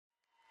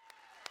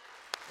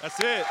That's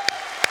it.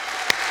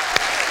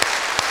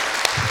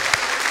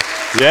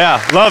 Yeah,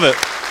 love it.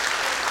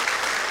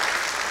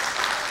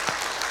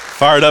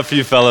 Fired up for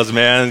you fellas,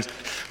 man.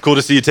 Cool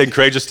to see you taking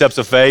courageous steps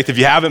of faith. If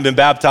you haven't been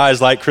baptized,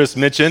 like Chris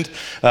mentioned,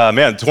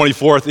 man,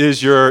 24th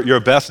is your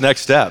best next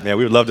step. Man,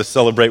 we would love to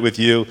celebrate with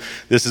you.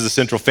 This is a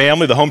Central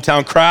family. The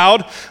hometown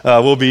crowd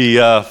will be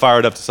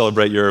fired up to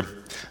celebrate your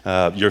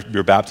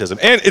baptism.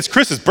 And it's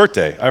Chris's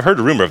birthday. I've heard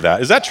a rumor of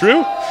that. Is that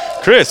true?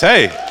 Chris,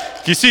 hey,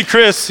 if you see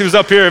Chris, who's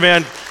up here,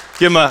 man,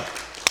 give him a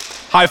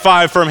high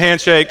five, firm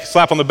handshake,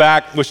 slap on the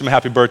back, wish him a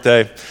happy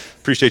birthday.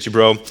 Appreciate you,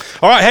 bro.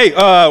 All right,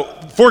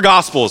 hey, 4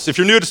 Gospels. If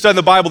you're new to studying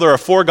the Bible, there are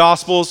 4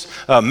 Gospels,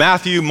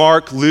 Matthew,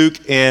 Mark, Luke,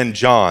 and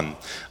John.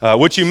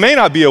 What you may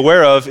not be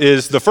aware of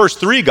is the first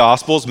 3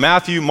 Gospels,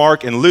 Matthew,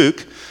 Mark, and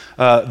Luke.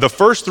 The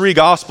first 3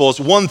 Gospels,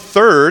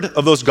 1/3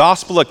 of those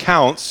Gospel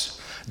accounts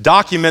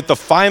document the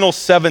final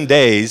 7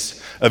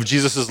 days of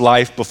Jesus'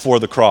 life before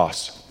the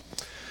cross.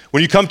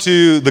 When you come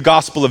to the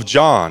Gospel of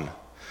John,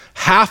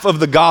 half of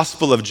the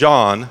Gospel of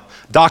John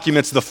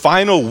documents the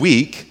final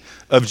week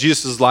of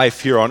Jesus'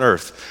 life here on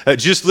earth.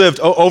 Jesus lived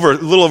a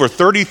little over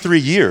 33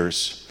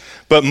 years,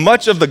 but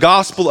much of the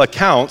gospel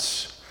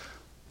accounts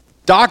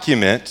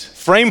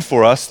frame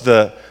for us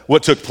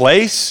what took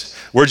place,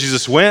 where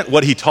Jesus went,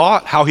 what he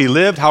taught, how he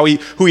lived,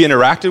 who he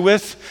interacted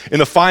with in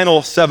the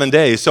final 7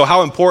 days. So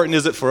how important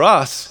is it for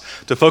us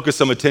to focus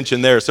some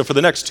attention there? So for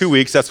the next 2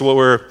 weeks, that's what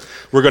we're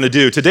going to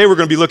do. Today we're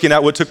going to be looking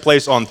at what took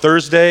place on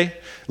Thursday,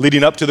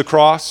 leading up to the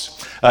cross.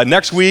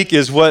 Next week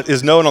is what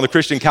is known on the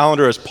Christian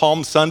calendar as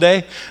Palm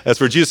Sunday. That's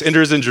where Jesus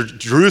enters into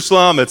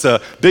Jerusalem. It's a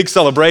big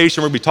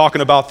celebration. We're going to be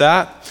talking about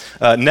that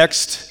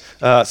next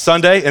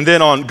Sunday. And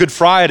then on Good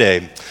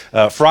Friday,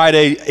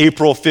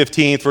 April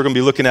 15th, we're going to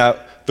be looking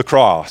at the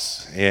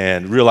cross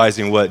and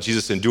realizing what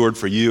Jesus endured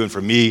for you and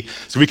for me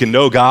so we can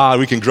know God,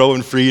 we can grow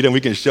in freedom,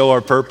 we can show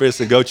our purpose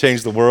and go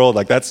change the world.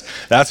 Like that's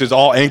what's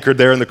all anchored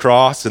there in the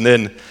cross. And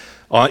then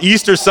on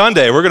Easter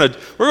Sunday,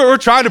 we're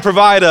trying to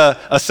provide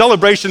a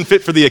celebration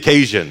fit for the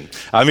occasion.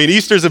 I mean,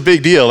 Easter's a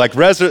big deal. Like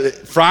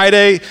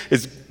Friday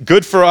is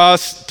good for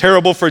us,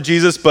 terrible for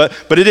Jesus, but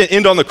it didn't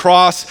end on the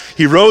cross.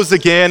 He rose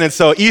again, and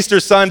so Easter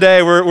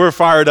Sunday, we're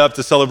fired up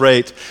to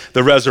celebrate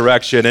the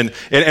resurrection.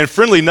 And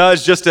friendly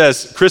nudge, just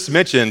as Chris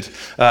mentioned,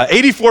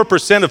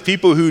 84% of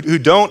people who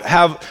don't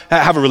have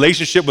a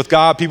relationship with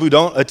God, people who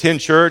don't attend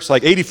church,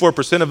 like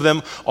 84% of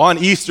them on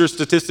Easter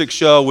statistics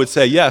show would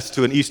say yes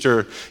to an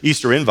Easter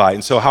invite.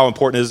 And so how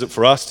important is it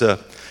for us to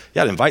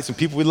invite some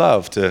people we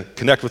love to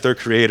connect with their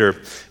Creator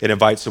and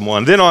invite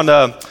someone. Then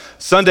on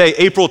Sunday,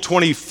 April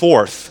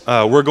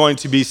 24th, we're going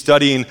to be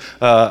studying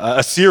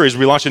a series.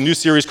 We launched a new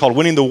series called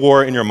Winning the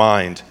War in Your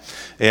Mind.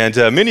 And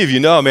many of you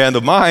know, man,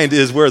 the mind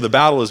is where the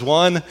battle is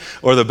won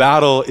or the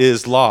battle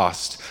is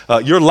lost.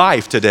 Your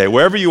life today,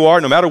 wherever you are,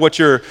 no matter what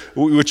your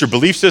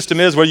belief system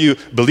is, whether you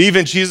believe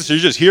in Jesus or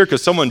you're just here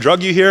because someone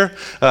drug you here,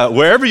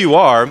 wherever you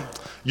are,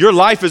 your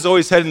life is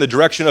always heading in the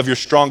direction of your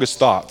strongest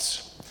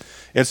thoughts.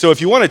 And so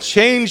if you want to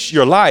change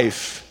your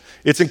life,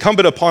 it's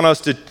incumbent upon us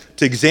to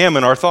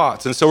examine our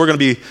thoughts. And so we're going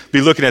to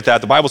be looking at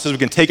that. The Bible says we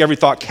can take every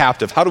thought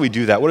captive. How do we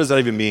do that? What does that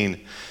even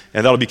mean?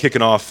 And that'll be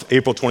kicking off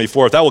April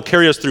 24th. That will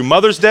carry us through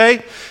Mother's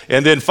Day.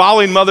 And then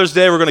following Mother's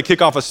Day, we're going to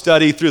kick off a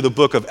study through the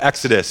book of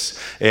Exodus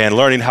and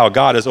learning how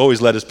God has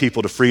always led his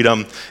people to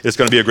freedom. It's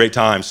going to be a great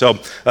time. So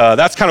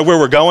that's kind of where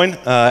we're going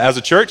as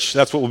a church.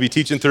 That's what we'll be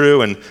teaching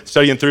through and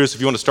studying through. So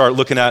if you want to start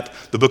looking at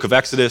the book of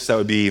Exodus, that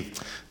would be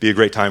a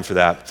great time for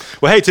that.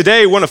 Well, hey,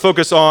 today we want to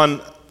focus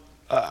on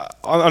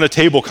a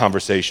table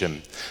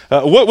conversation.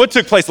 What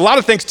took place? A lot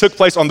of things took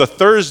place on the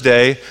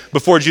Thursday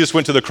before Jesus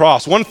went to the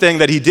cross. One thing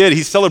that he did,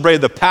 he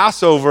celebrated the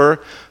Passover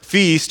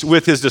feast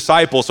with his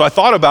disciples. So I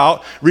thought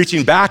about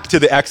reaching back to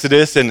the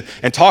Exodus and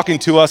talking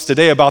to us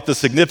today about the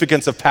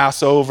significance of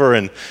Passover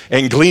and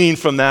gleaning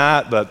from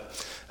that, but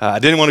I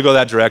didn't want to go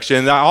that direction.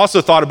 And I also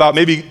thought about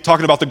maybe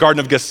talking about the Garden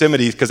of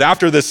Gethsemane, because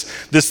after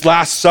this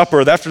Last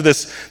Supper, after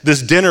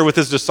this dinner with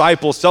his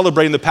disciples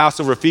celebrating the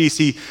Passover feast,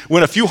 he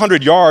went a few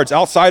hundred yards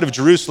outside of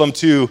Jerusalem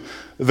to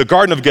the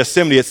Garden of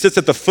Gethsemane. It sits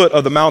at the foot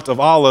of the Mount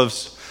of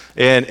Olives,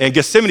 and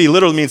Gethsemane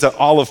literally means an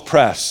olive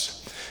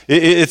press.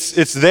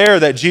 It's there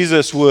that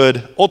Jesus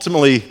would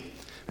ultimately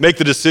make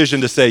the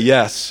decision to say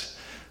yes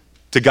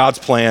to God's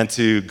plan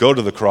to go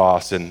to the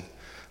cross, and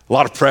a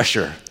lot of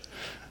pressure.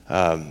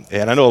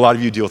 And I know a lot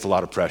of you deal with a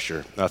lot of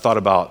pressure. And I thought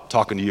about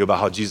talking to you about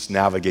how Jesus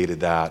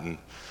navigated that and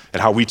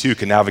how we too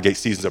can navigate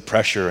seasons of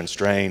pressure and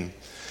strain.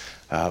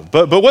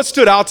 But what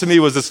stood out to me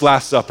was this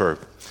Last Supper.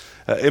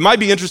 It might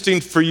be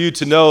interesting for you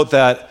to know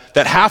that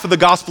half of the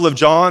Gospel of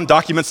John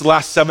documents the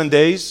last 7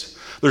 days.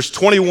 There's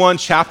 21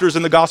 chapters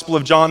in the Gospel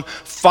of John.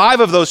 5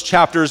 of those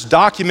chapters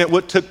document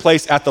what took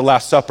place at the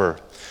Last Supper.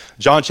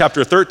 John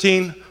chapter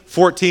 13,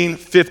 14,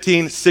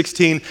 15,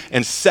 16,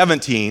 and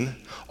 17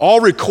 all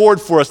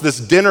record for us this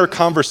dinner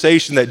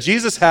conversation that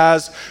Jesus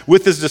has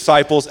with his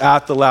disciples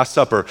at the Last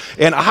Supper.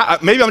 And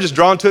maybe I'm just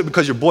drawn to it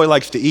because your boy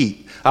likes to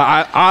eat.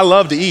 I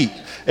love to eat.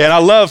 And I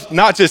love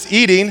not just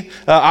eating.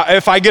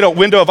 If I get a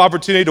window of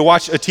opportunity to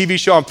watch a TV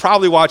show, I'm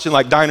probably watching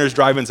like Diners,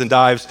 Drive-Ins, and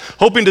Dives,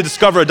 hoping to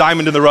discover a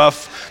diamond in the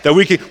rough that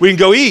we can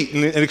go eat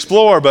and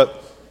explore.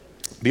 But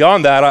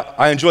beyond that,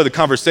 I enjoy the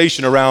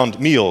conversation around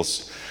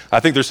meals. I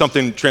think there's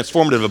something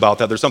transformative about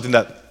that. There's something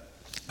that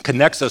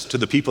connects us to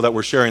the people that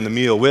we're sharing the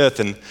meal with.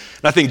 And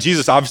I think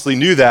Jesus obviously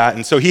knew that.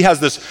 And so he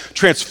has this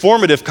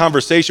transformative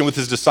conversation with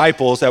his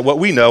disciples at what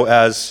we know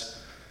as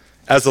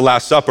the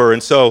Last Supper.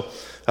 And so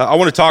I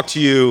want to talk to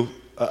you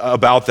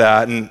about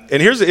that. And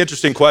here's an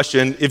interesting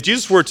question. If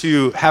Jesus were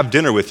to have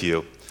dinner with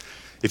you,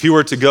 if he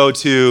were to go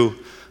to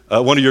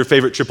one of your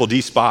favorite Triple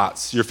D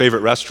spots, your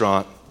favorite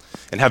restaurant,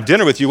 and have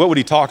dinner with you, what would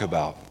he talk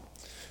about?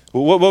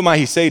 What might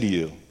he say to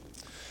you?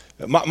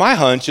 My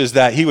hunch is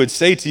that he would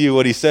say to you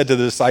what he said to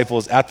the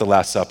disciples at the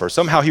Last Supper.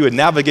 Somehow he would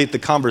navigate the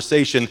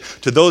conversation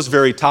to those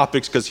very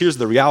topics, because here's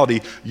the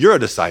reality: you're a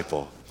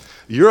disciple.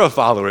 You're a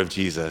follower of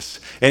Jesus.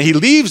 And he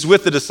leaves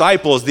with the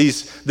disciples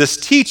this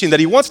teaching that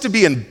he wants to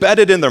be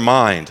embedded in their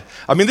mind.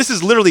 I mean, this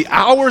is literally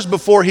hours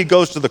before he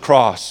goes to the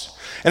cross.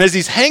 And as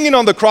he's hanging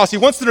on the cross, he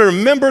wants them to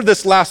remember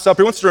this Last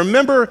Supper. He wants to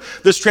remember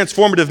this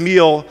transformative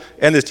meal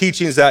and the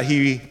teachings that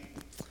he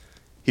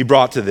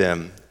brought to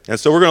them. And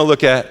so we're going to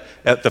look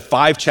at the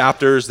 5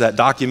 chapters that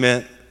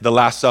document the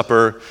Last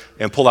Supper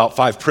and pull out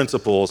 5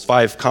 principles,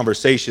 5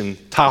 conversation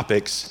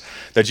topics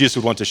that Jesus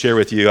would want to share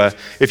with you.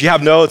 If you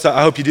have notes,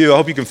 I hope you do. I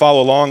hope you can follow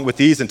along with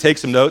these and take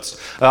some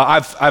notes.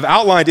 I've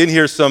outlined in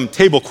here some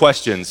table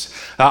questions.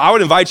 I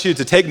would invite you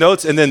to take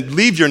notes and then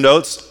leave your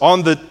notes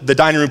on the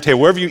dining room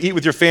table, wherever you eat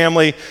with your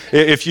family.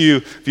 If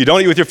you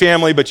don't eat with your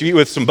family, but you eat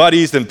with some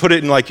buddies, then put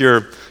it in like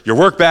your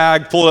work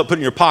bag, pull it up, put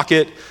it in your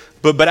pocket.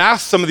 But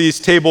ask some of these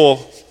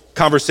table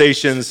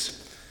conversations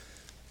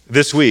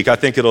this week. I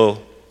think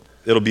it'll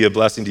be a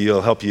blessing to you.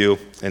 It'll help you,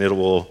 and it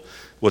will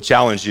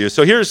challenge you.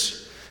 So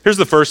here's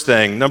the first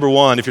thing. Number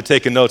one, if you're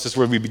taking notes, this is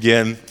where we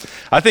begin.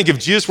 I think if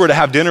Jesus were to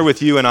have dinner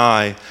with you and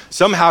I,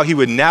 somehow he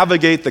would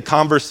navigate the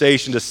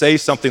conversation to say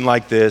something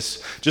like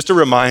this. Just a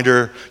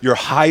reminder: your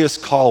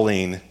highest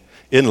calling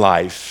in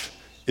life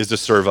is to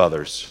serve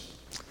others.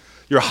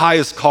 Your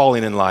highest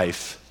calling in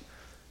life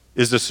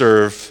is to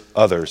serve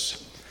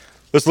others.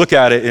 Let's look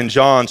at it in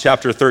John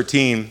chapter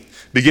 13,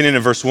 beginning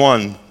in verse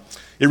 1.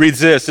 It reads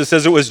this. It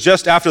says, "It was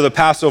just after the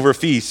Passover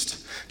feast.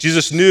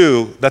 Jesus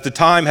knew that the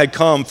time had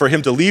come for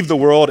him to leave the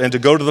world and to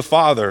go to the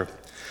Father.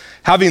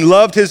 Having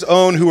loved his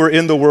own who were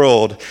in the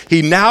world,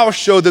 he now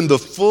showed them the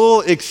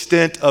full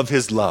extent of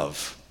his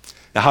love."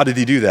 Now, how did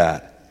he do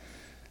that?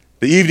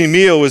 The evening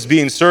meal was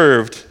being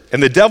served,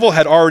 and the devil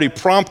had already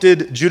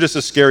prompted Judas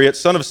Iscariot,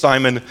 son of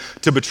Simon,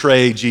 to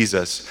betray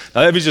Jesus.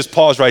 Now, let me just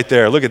pause right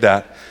there. Look at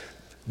that.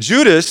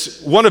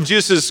 Judas, one of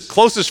Jesus'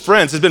 closest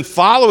friends, has been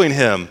following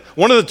him.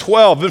 One of the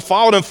 12, been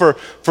following him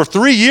for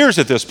 3 years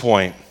at this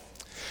point.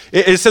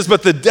 It says,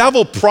 but the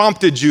devil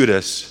prompted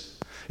Judas.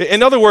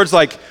 In other words,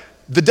 like,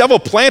 the devil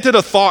planted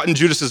a thought in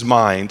Judas's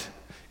mind,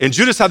 and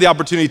Judas had the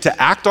opportunity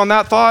to act on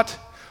that thought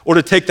or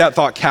to take that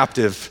thought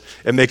captive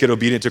and make it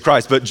obedient to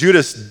Christ. But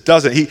Judas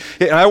doesn't.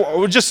 And I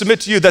would just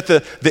submit to you that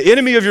the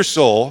enemy of your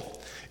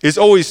soul is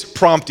always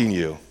prompting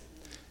you.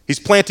 He's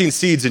planting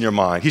seeds in your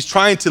mind. He's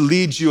trying to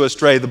lead you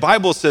astray. The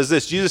Bible says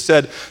this. Jesus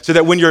said, so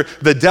that when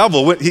the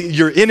devil,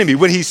 your enemy,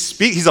 when he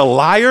speaks, he's a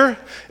liar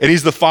and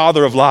he's the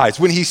father of lies.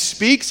 When he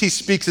speaks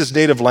his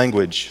native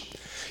language.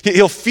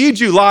 He'll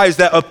feed you lies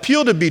that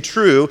appeal to be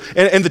true.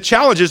 And the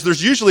challenge is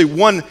there's usually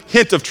one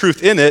hint of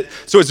truth in it,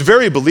 so it's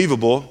very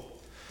believable.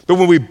 But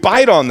when we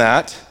bite on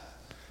that,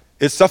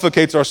 it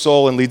suffocates our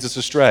soul and leads us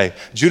astray.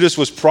 Judas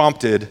was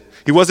prompted.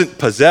 He wasn't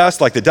possessed,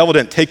 like the devil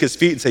didn't take his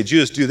feet and say,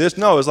 Judas, do this.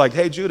 No, it was like,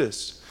 hey,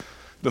 Judas,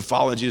 I've been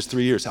following Jesus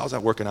 3 years. How's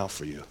that working out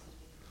for you?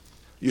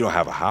 You don't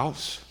have a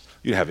house.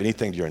 You don't have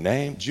anything to your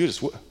name.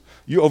 Judas,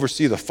 you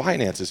oversee the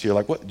finances here.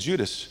 Like, what?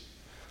 Judas,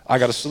 I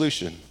got a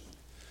solution.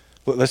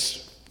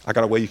 I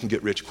got a way you can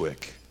get rich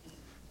quick.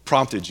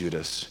 Prompted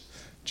Judas.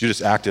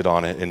 Judas acted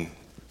on it. And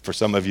for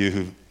some of you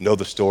who know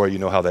the story, you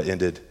know how that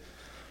ended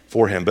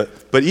for him.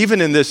 But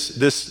even in this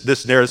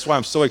narrative, that's why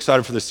I'm so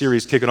excited for the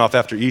series kicking off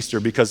after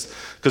Easter, because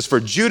for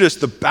Judas,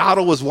 the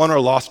battle was won or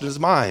lost in his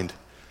mind.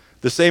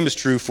 The same is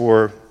true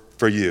for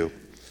you.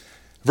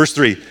 Verse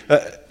 3,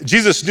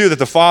 Jesus knew that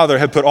the Father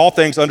had put all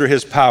things under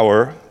his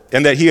power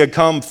and that he had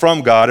come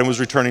from God and was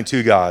returning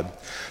to God.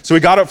 So he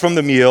got up from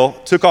the meal,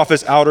 took off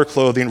his outer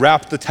clothing,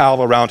 wrapped the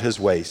towel around his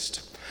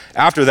waist.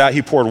 After that,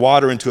 he poured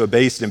water into a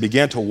basin and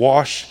began to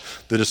wash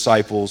the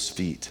disciples'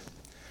 feet,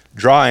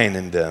 drying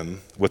in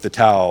them with the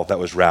towel that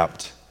was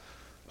wrapped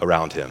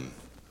around him.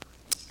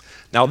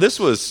 Now, this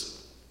would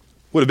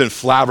have been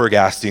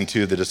flabbergasting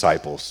to the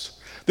disciples.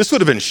 This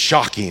would have been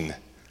shocking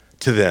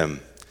to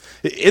them.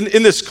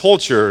 In this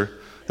culture,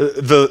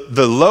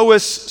 the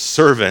lowest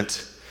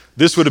servant,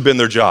 this would have been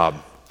their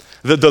job.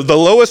 The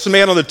lowest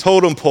man on the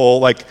totem pole,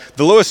 like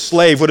the lowest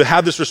slave, would have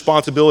had this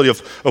responsibility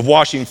of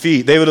washing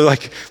feet. They would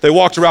have they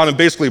walked around in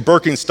basically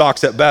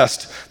Birkenstocks at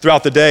best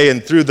throughout the day,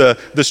 and through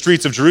the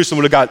streets of Jerusalem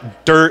would have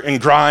got dirt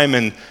and grime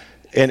and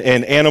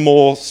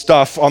animal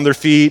stuff on their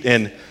feet.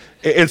 And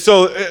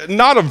so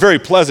not a very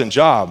pleasant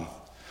job.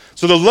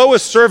 So the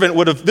lowest servant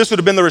this would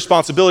have been the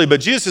responsibility, but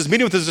Jesus is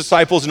meeting with his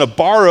disciples in a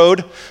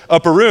borrowed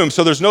upper room,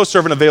 so there's no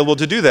servant available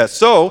to do that.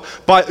 So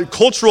by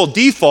cultural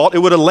default, it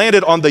would have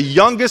landed on the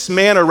youngest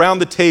man around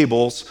the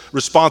table's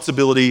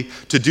responsibility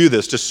to do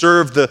this, to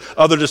serve the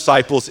other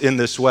disciples in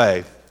this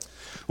way.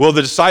 Well,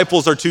 the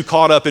disciples are too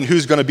caught up in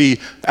who's going to be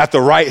at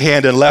the right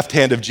hand and left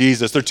hand of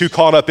Jesus. They're too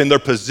caught up in their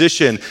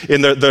position,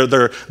 in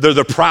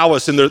their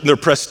prowess, in their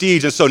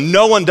prestige, and so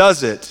no one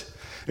does it.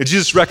 And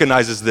Jesus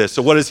recognizes this,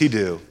 so what does he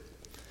do?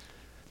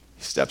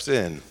 He steps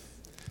in, and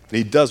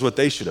he does what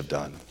they should have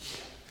done.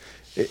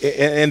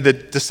 And the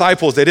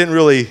disciples, they didn't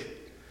really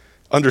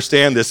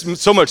understand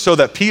this, so much so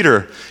that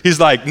Peter, he's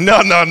like,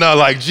 no,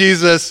 like,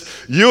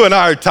 Jesus, you and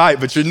I are tight,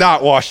 but you're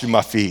not washing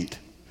my feet.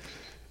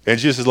 And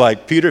Jesus is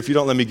like, Peter, if you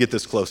don't let me get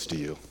this close to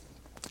you,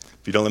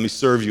 if you don't let me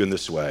serve you in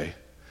this way,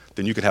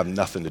 then you can have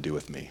nothing to do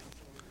with me.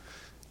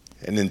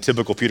 And in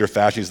typical Peter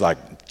fashion, he's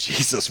like,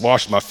 Jesus,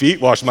 wash my feet,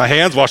 wash my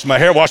hands, wash my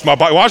hair, wash my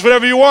body, wash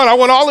whatever you want. I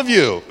want all of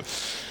you.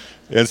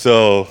 And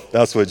so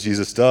that's what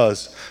Jesus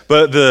does.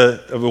 But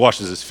he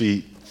washes his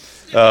feet.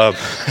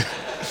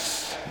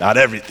 Not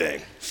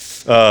everything.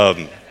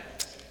 But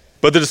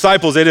the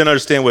disciples, they didn't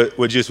understand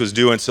what Jesus was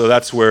doing, so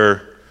that's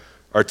where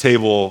our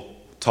table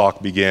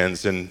talk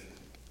begins in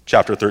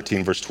chapter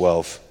 13, verse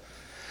 12.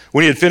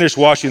 When he had finished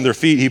washing their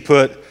feet, he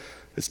put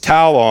his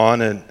towel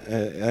on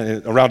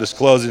and around his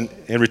clothes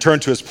and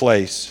returned to his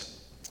place.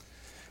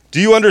 Do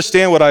you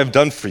understand what I have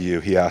done for you?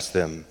 He asked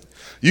them.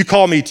 You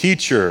call me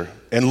teacher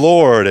and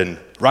Lord, and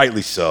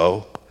rightly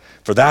so,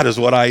 for that is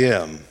what I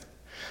am.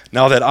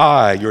 Now that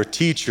I, your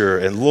teacher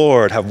and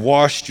Lord, have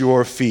washed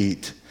your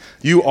feet,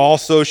 you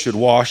also should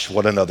wash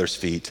one another's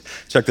feet.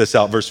 Check this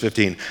out, verse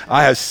 15.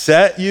 I have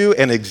set you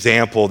an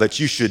example that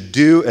you should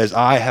do as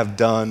I have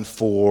done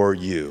for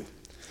you.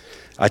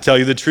 I tell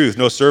you the truth,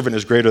 no servant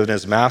is greater than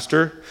his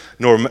master,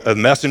 nor a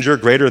messenger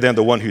greater than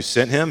the one who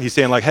sent him. He's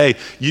saying like, hey,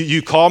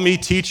 you call me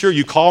teacher,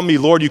 you call me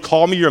Lord, you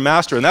call me your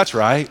master, and that's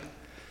right.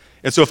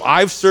 And so if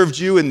I've served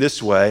you in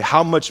this way,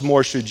 how much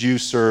more should you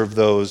serve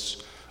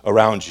those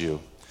around you?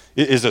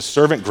 Is a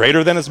servant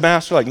greater than his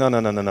master? Like,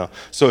 no.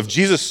 So if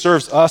Jesus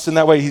serves us in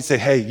that way, he'd say,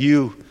 hey,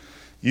 you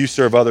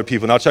serve other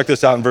people. Now check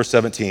this out in verse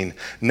 17.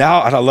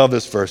 Now, and I love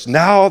this verse,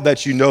 now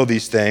that you know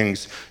these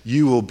things,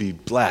 you will be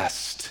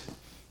blessed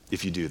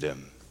if you do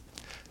them.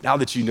 Now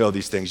that you know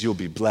these things, you'll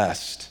be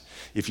blessed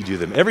if you do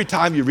them. Every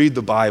time you read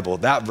the Bible,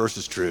 that verse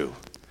is true.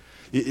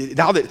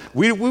 Now that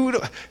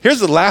here's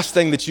the last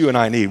thing that you and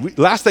I need.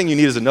 Last thing you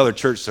need is another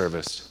church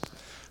service.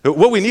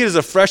 What we need is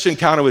a fresh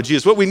encounter with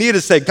Jesus. What we need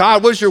is say,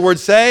 God, what does your word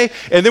say?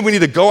 And then we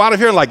need to go out of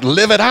here and like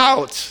live it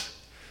out.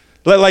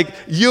 Like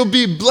you'll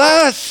be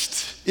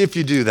blessed if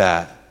you do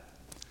that.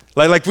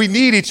 Like we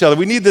need each other.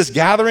 We need this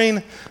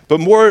gathering, but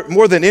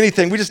more than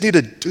anything, we just need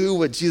to do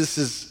what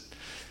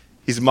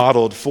he's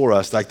modeled for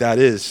us. Like that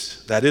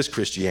is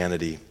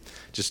Christianity.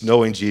 Just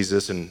knowing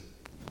Jesus and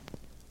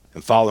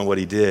following what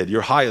he did.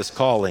 Your highest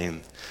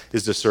calling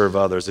is to serve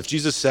others. If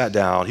Jesus sat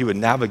down, he would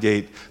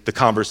navigate the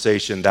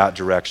conversation that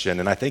direction.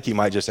 And I think he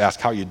might just ask,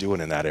 how are you doing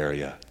in that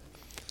area?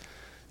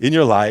 In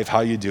your life, how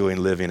are you doing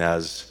living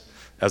as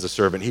a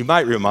servant? He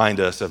might remind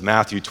us of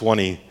Matthew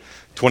 20,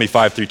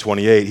 25 through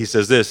 28. He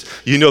says this,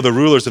 you know the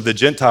rulers of the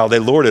Gentile, they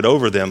lord it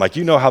over them. Like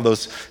you know how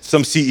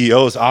some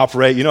CEOs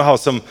operate. You know how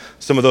some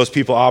of those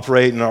people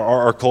operate in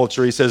our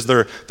culture. He says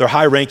their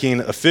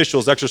high-ranking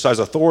officials exercise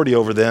authority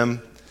over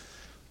them.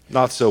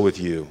 Not so with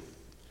you.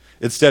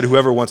 Instead,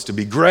 whoever wants to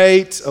be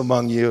great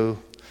among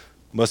you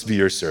must be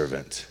your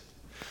servant.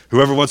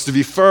 Whoever wants to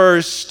be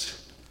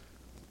first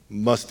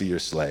must be your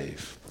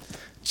slave.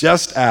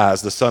 Just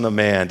as the Son of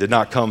Man did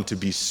not come to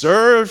be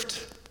served,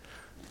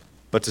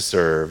 but to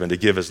serve and to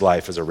give his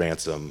life as a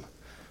ransom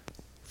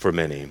for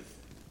many.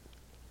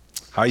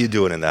 How are you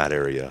doing in that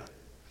area?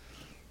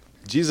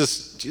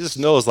 Jesus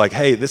knows like,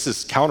 hey, this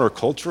is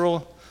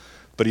countercultural,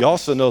 but he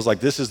also knows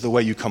like this is the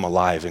way you come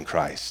alive in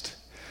Christ.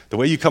 The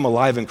way you come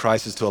alive in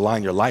Christ is to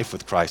align your life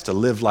with Christ, to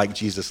live like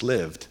Jesus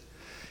lived.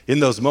 In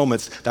those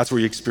moments, that's where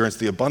you experience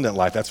the abundant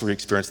life. That's where you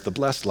experience the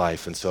blessed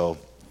life. And so,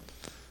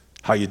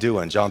 how you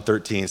doing? John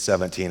 13,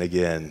 17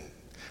 again.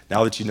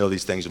 Now that you know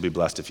these things, you'll be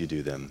blessed if you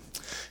do them.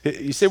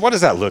 You say, what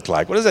does that look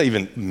like? What does that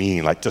even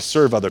mean, like to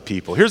serve other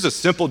people? Here's a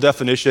simple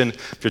definition.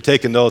 If you're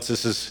taking notes,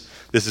 this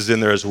is in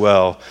there as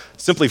well.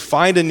 Simply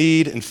find a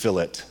need and fill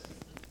it.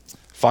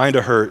 Find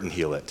a hurt and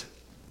heal it.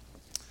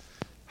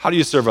 How do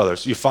you serve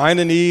others? You find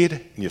a need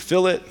and you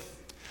fill it.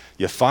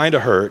 You find a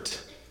hurt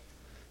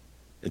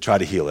and try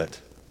to heal it.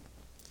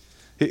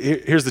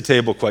 Here's the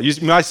table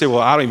question. You might say, well,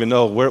 I don't even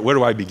know, where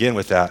do I begin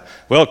with that?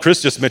 Well,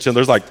 Chris just mentioned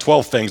there's like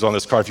 12 things on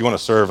this card if you want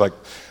to serve. Like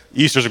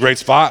Easter's a great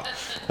spot.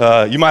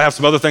 You might have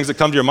some other things that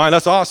come to your mind.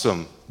 That's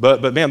awesome.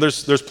 But man,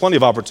 there's plenty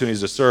of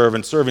opportunities to serve,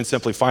 and serving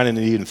simply finding a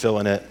need and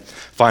filling it,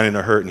 finding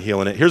a hurt and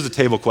healing it. Here's the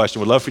table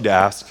question. Would love for you to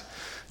ask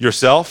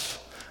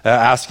yourself,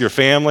 ask your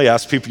family,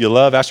 ask people you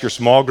love, ask your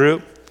small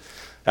group.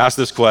 Ask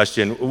this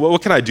question,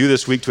 what can I do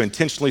this week to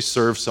intentionally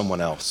serve someone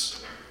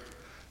else?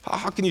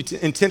 How can you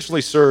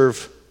intentionally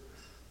serve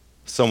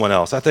someone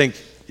else? I think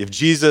if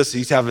Jesus,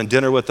 he's having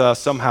dinner with us,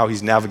 somehow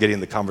he's navigating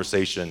the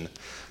conversation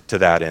to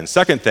that end.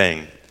 Second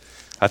thing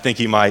I think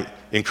he might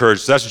encourage,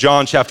 so that's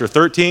John chapter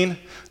 13.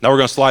 Now we're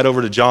going to slide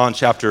over to John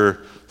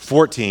chapter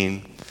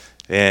 14.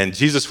 And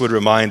Jesus would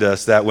remind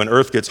us that when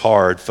earth gets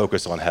hard,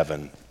 focus on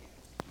heaven.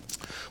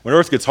 When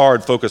earth gets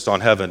hard, focus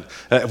on heaven.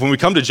 When we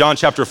come to John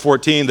chapter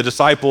 14, the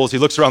disciples, he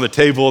looks around the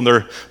table and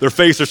their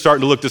faces are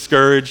starting to look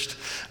discouraged.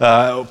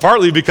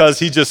 Partly because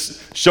he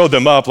just showed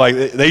them up,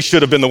 like they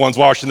should have been the ones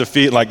washing their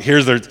feet. Like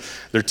here's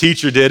their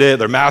teacher did it,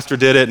 their master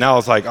did it. Now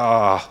it's like,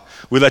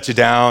 we let you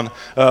down.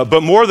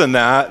 But more than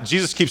that,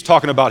 Jesus keeps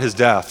talking about his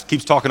death,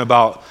 keeps talking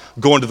about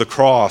going to the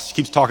cross,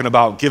 keeps talking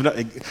about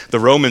the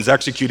Romans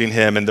executing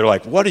him. And they're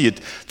like,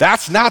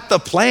 that's not the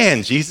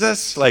plan,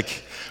 Jesus.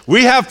 Like,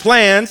 we have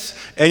plans,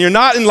 and you're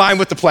not in line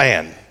with the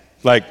plan.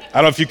 Like, I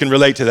don't know if you can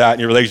relate to that in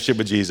your relationship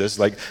with Jesus.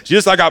 Like,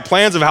 Jesus, I got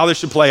plans of how this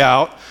should play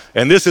out,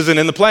 and this isn't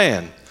in the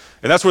plan.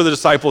 And that's where the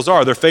disciples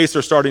are. Their faces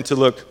are starting to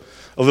look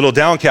a little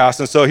downcast.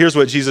 And so here's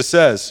what Jesus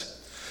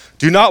says.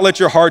 Do not let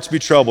your hearts be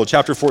troubled.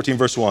 Chapter 14,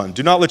 verse 1.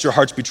 Do not let your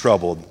hearts be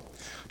troubled.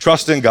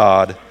 Trust in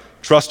God.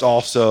 Trust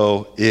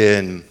also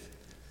in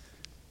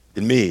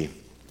me.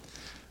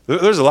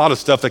 There's a lot of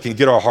stuff that can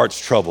get our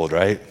hearts troubled,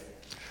 right?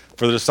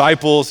 For the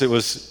disciples, it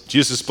was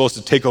Jesus is supposed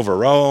to take over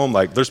Rome.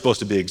 Like they're supposed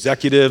to be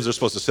executives. They're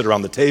supposed to sit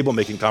around the table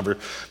making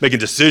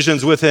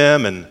decisions with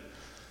him. And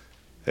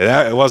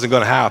it wasn't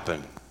going to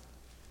happen.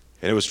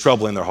 And it was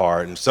troubling their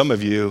heart. And some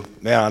of you,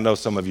 I know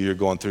some of you are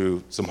going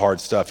through some hard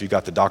stuff. You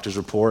got the doctor's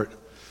report,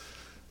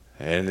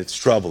 and it's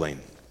troubling.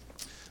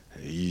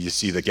 You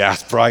see the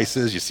gas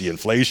prices. You see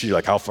inflation. You're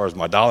like, how far is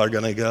my dollar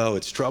going to go?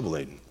 It's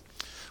troubling.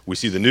 We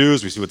see the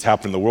news. We see what's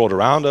happening in the world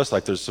around us.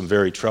 Like there's some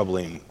very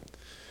troubling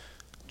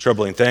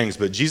things,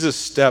 but Jesus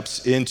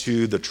steps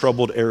into the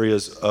troubled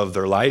areas of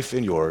their life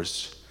and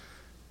yours,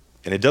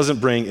 and it doesn't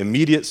bring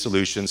immediate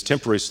solutions,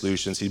 temporary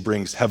solutions. He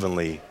brings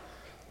heavenly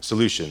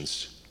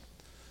solutions.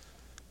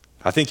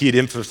 I think he'd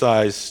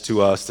emphasize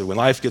to us that when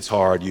life gets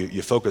hard,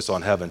 you focus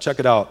on heaven. Check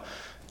it out,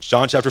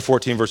 John chapter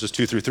 14, verses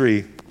 2 through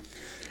 3.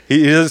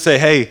 He doesn't say,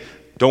 hey,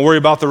 don't worry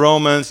about the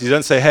Romans. He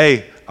doesn't say,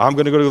 hey, I'm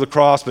going to go to the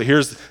cross, but I'm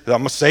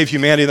going to save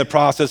humanity in the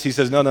process. He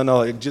says,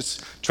 no,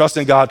 just trust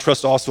in God,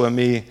 trust also in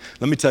me.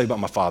 Let me tell you about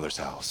my Father's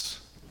house.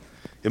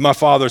 In my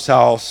Father's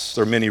house,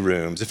 there are many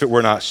rooms. If it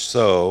were not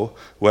so,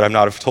 would I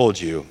not have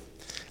told you?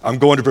 I'm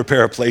going to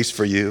prepare a place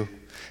for you.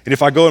 And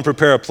if I go and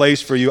prepare a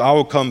place for you, I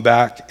will come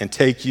back and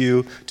take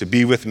you to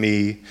be with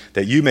me,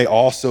 that you may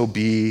also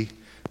be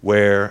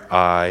where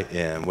I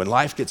am. When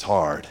life gets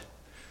hard,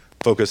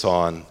 focus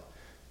on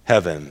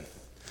heaven.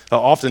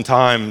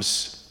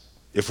 Oftentimes,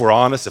 if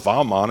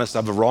I'm honest, I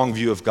have a wrong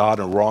view of God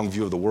and a wrong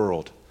view of the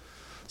world.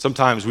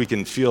 Sometimes we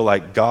can feel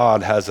like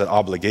God has an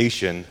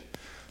obligation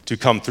to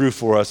come through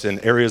for us in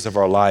areas of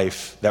our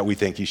life that we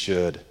think he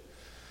should.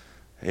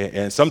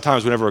 And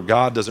sometimes whenever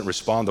God doesn't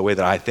respond the way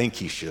that I think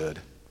he should,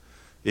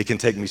 it can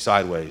take me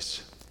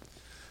sideways.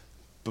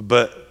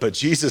 But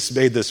Jesus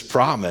made this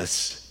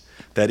promise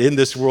that in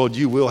this world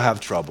you will have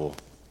trouble.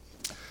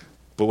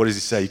 But what does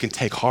he say? You can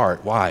take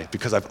heart. Why?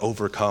 Because I've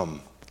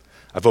overcome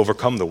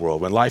the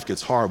world. When life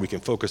gets hard, we can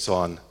focus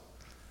on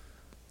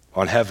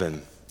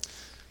heaven.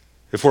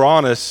 If we're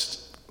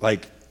honest,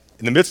 like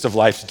in the midst of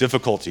life's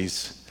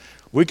difficulties,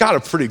 we got a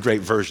pretty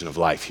great version of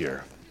life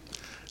here.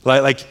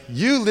 Like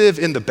you live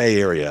in the Bay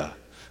Area.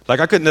 Like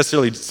I couldn't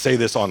necessarily say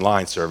this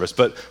online service,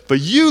 but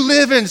you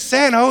live in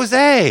San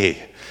Jose.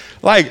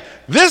 Like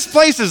this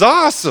place is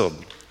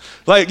awesome.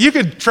 Like you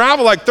can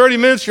travel like 30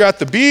 minutes, you're at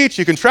the beach,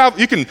 you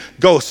can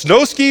go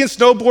snow skiing,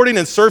 snowboarding,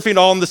 and surfing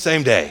all in the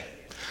same day.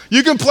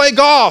 You can play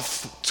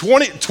golf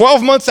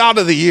 12 months out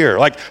of the year.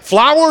 Like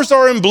flowers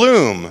are in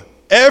bloom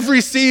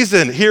every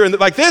season here.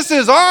 Like this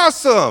is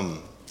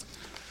awesome.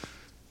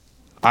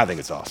 I think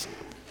it's awesome.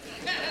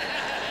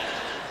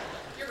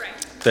 You're right.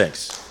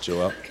 Thanks,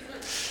 Joel.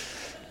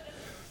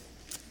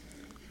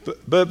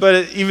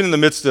 But even in the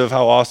midst of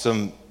how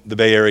awesome the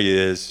Bay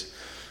Area is,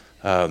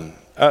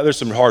 there's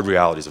some hard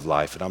realities of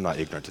life, and I'm not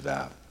ignorant to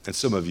that. And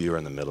some of you are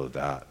in the middle of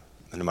that,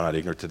 and I'm not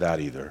ignorant to that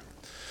either.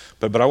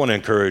 But I want to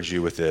encourage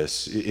you with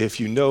this. If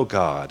you know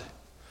God,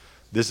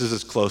 this is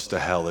as close to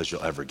hell as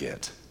you'll ever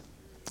get.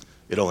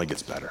 It only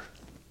gets better.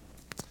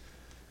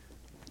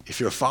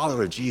 If you're a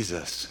follower of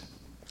Jesus,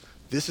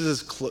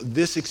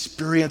 this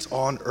experience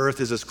on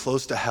earth is as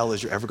close to hell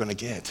as you're ever going to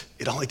get.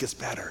 It only gets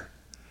better.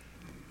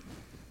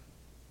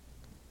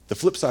 The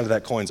flip side of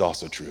that coin is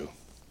also true.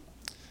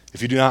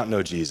 If you do not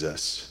know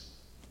Jesus,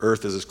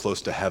 earth is as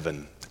close to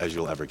heaven as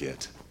you'll ever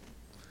get.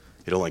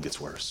 It only gets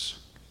worse.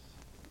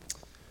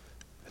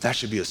 That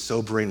should be a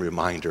sobering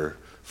reminder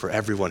for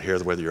everyone here,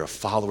 whether you're a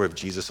follower of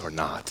Jesus or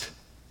not.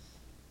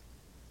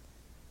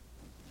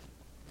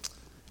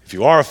 If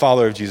you are a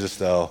follower of Jesus,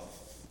 though,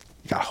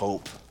 you got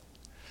hope.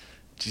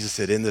 Jesus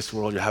said, in this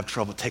world you'll have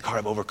trouble. Take heart,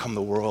 I've overcome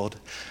the world.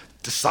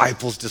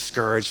 Disciples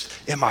discouraged.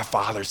 In my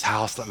Father's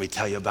house, let me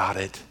tell you about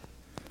it.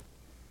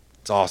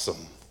 It's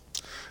awesome.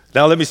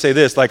 Now let me say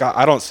this, like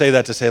I don't say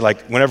that to say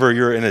like whenever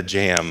you're in a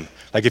jam,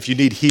 like if you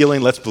need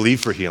healing, let's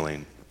believe for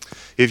healing.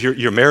 If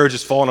your marriage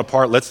is falling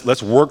apart,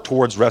 let's work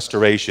towards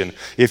restoration.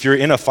 If you're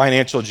in a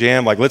financial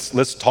jam, like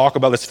let's talk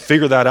about, let's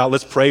figure that out.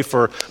 Let's pray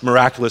for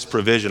miraculous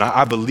provision.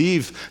 I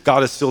believe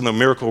God is still in the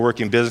miracle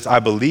working business. I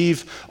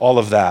believe all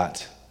of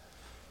that.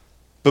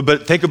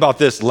 But think about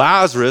this.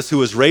 Lazarus, who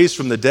was raised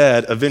from the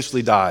dead,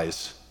 eventually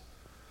dies.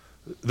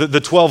 The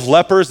 12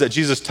 lepers that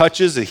Jesus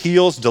touches, it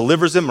heals,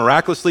 delivers them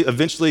miraculously.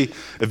 Eventually,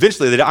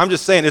 I'm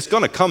just saying it's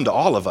going to come to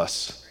all of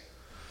us.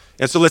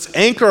 And so let's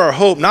anchor our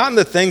hope, not in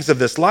the things of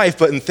this life,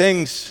 but in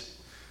things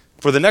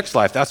for the next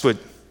life. That's what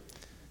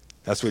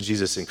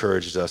Jesus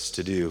encouraged us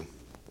to do.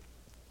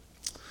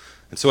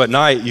 And so at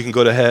night, you can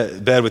go to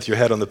bed with your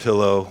head on the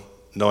pillow,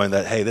 knowing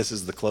that, hey, this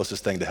is the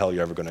closest thing to hell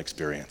you're ever going to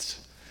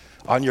experience.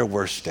 On your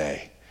worst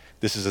day,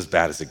 this is as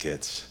bad as it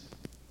gets.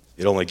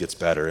 It only gets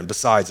better. And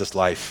besides, this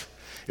life,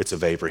 it's a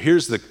vapor.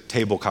 Here's the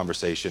table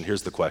conversation.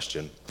 Here's the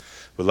question.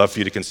 We'd love for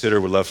you to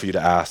consider. We'd love for you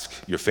to ask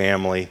your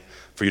family,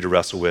 for you to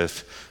wrestle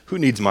with. Who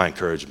needs my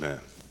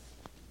encouragement?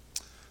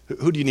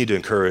 Who do you need to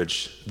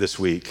encourage this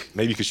week?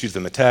 Maybe you could shoot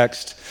them a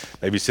text.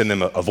 Maybe send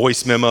them a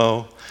voice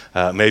memo.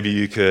 Maybe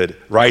you could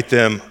write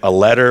them a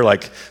letter.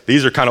 Like,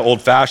 these are kind of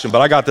old-fashioned,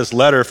 but I got this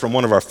letter from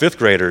one of our 5th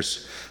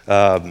graders.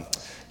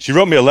 She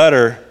wrote me a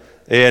letter,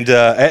 and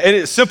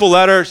it's a simple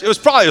letter. It was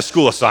probably a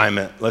school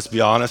assignment, let's be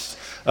honest.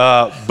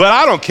 But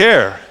I don't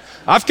care.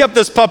 I've kept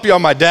this puppy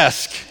on my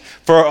desk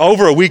for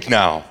over a week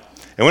now.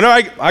 And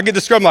whenever I get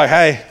described, I'm like,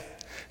 hey,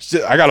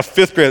 I got a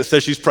 5th grader that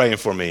says she's praying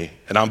for me,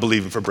 and I'm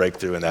believing for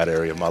breakthrough in that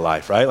area of my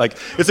life, right? Like,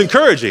 it's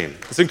encouraging.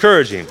 It's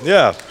encouraging,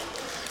 yeah.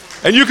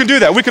 And you can do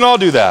that. We can all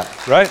do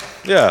that, right?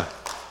 Yeah.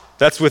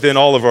 That's within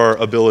all of our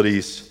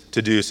abilities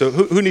to do. So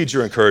who needs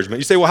your encouragement?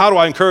 You say, well, how do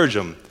I encourage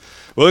them?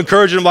 Well,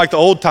 encourage them like the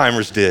old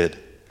timers did.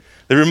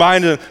 They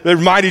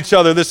remind each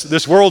other,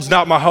 this world's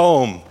not my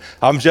home.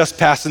 I'm just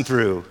passing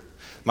through.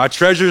 My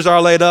treasures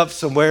are laid up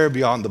somewhere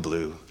beyond the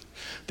blue.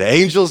 The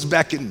angels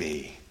beckon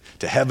me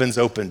to heaven's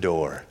open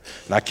door,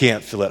 and I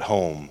can't feel at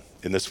home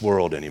in this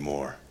world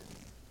anymore.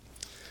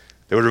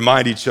 They would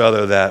remind each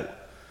other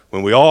that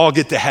when we all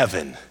get to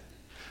heaven,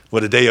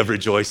 what a day of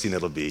rejoicing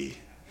it'll be.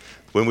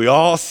 When we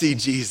all see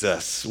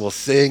Jesus, we'll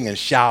sing and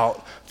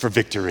shout for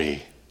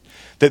victory.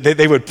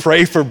 They would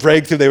pray for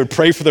breakthrough. They would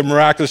pray for the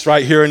miraculous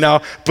right here and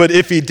now. But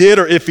if he did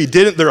or if he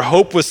didn't, their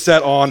hope was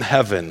set on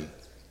heaven.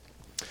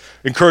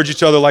 Encourage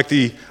each other like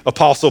the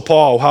Apostle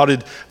Paul. How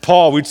did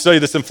Paul, we'd study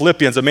this in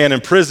Philippians, a man in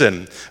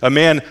prison, a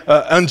man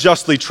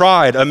unjustly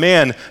tried, a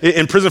man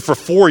in prison for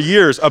 4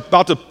 years,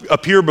 about to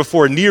appear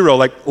before Nero,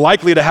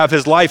 likely to have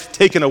his life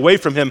taken away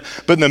from him.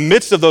 But in the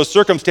midst of those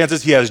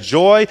circumstances, he has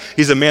joy.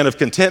 He's a man of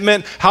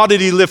contentment. How did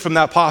he live from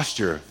that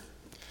posture?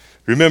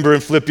 Remember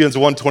in Philippians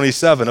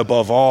 1:27,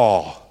 above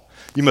all,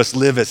 you must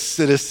live as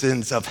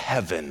citizens of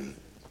heaven,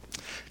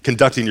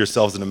 conducting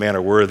yourselves in a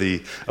manner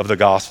worthy of the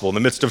gospel. In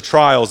the midst of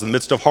trials, in the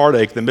midst of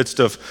heartache, in the midst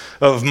of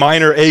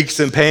minor aches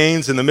and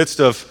pains, in the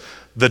midst of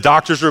the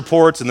doctor's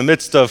reports, in the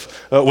midst of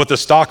what the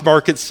stock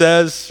market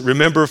says,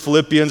 remember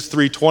Philippians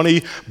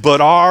 3:20,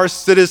 but our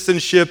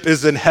citizenship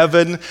is in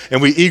heaven,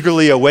 and we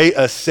eagerly await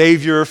a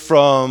Savior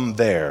from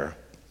there.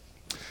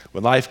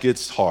 When life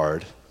gets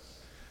hard,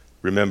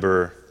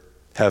 remember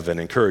heaven.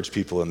 Encourage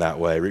people in that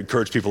way.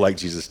 Encourage people like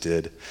Jesus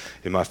did.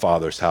 In my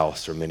Father's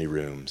house are many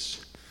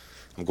rooms.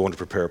 I'm going to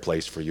prepare a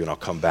place for you, and I'll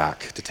come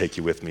back to take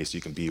you with me so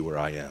you can be where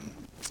I am.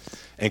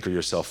 Anchor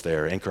yourself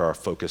there. Anchor our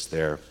focus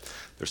there.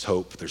 There's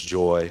hope. There's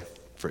joy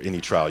for any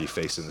trial you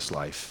face in this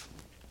life.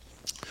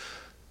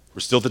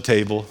 We're still at the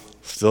table,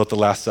 still at the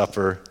Last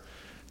Supper.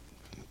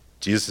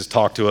 Jesus has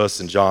talked to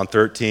us in John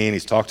 13.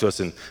 He's talked to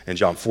us in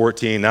John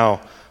 14.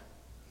 Now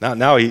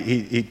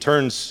he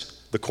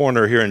turns the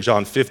corner here in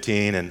John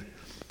 15, and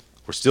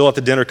we're still at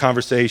the dinner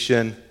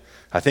conversation.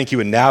 I think he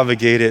would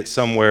navigate it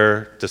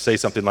somewhere to say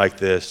something like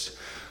this: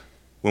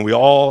 when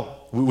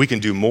we can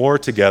do more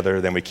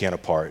together than we can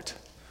apart.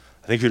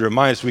 I think he'd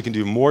remind us we can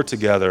do more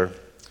together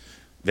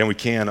than we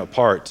can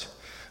apart.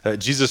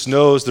 Jesus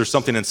knows there's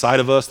something inside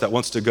of us that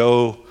wants to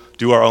go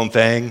do our own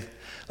thing.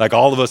 Like,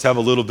 all of us have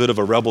a little bit of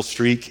a rebel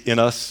streak in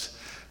us.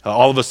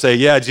 All of us say,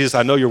 yeah, Jesus,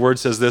 I know your word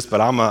says this,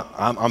 but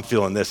I'm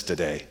feeling this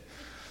today.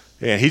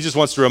 And he just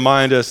wants to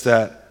remind us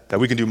that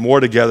we can do more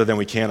together than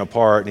we can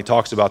apart. And he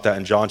talks about that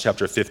in John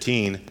chapter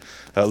 15.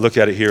 Look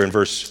at it here in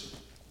verse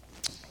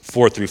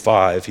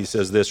 4-5. He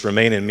says this: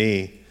 remain in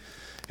me,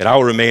 and I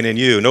will remain in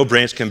you. No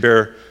branch can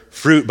bear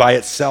fruit by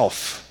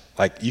itself.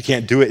 Like, you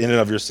can't do it in and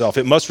of yourself.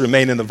 It must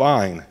remain in the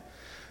vine.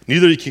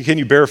 Neither can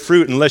you bear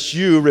fruit unless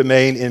you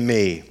remain in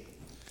me.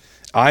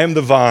 I am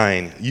the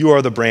vine, you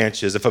are the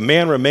branches. If a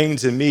man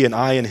remains in me and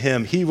I in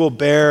him, he will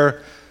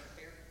bear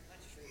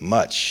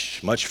much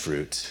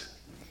fruit.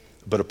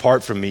 But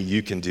apart from me,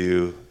 you can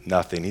do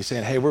nothing. He's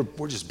saying, hey,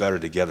 we're just better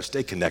together.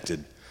 Stay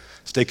connected.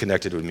 Stay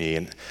connected with me.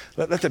 And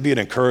let that be an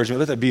encouragement.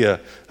 Let that be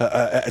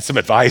some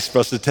advice for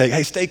us to take.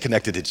 Hey, stay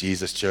connected to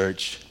Jesus,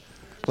 church.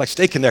 Like,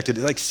 stay connected.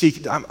 Like,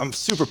 I'm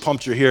super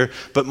pumped you're here,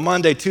 but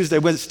Monday, Tuesday,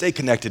 Wednesday, stay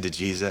connected to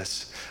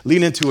Jesus.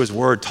 Lean into his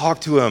word.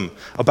 Talk to him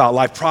about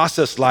life.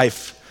 Process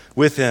life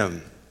with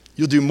him.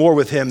 You'll do more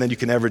with him than you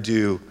can ever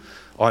do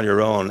on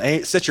your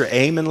own. Set your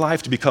aim in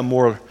life to become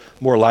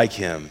more like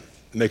him.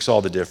 It makes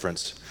all the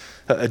difference.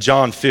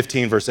 John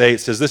 15, verse 8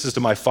 says, this is to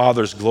my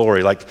Father's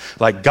glory.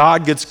 Like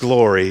God gets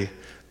glory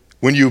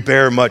when you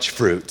bear much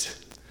fruit.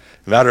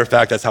 Matter of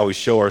fact, that's how we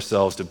show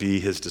ourselves to be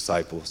his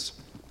disciples.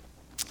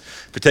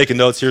 If you're taking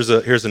notes,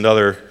 here's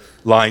another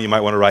line you might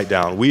want to write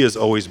down. We is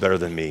always better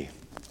than me.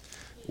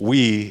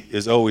 We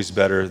is always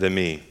better than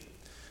me.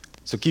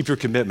 So keep your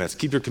commitments.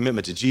 Keep your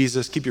commitment to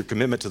Jesus. Keep your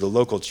commitment to the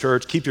local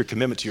church. Keep your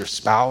commitment to your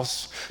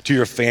spouse, to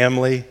your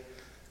family.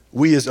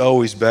 We is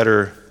always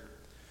better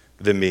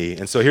than me.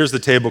 And so here's the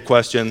table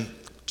question,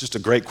 just a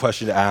great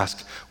question to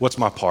ask. What's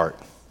my part?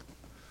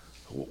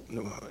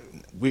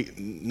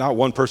 Not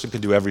one person can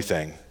do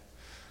everything,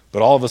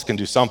 but all of us can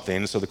do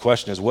something. So the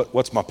question is,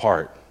 what's my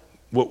part?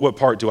 What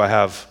part do I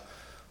have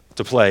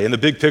to play? In the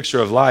big picture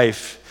of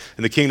life,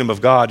 in the kingdom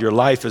of God, your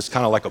life is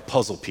kind of like a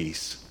puzzle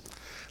piece.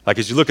 Like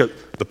as you look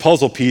at the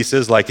puzzle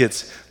pieces,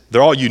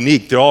 they're all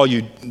unique, they're all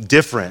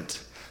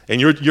different,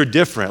 and you're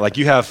different. Like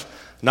you have,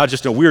 not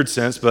just in a weird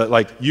sense, but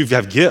like you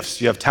have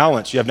gifts, you have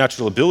talents, you have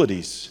natural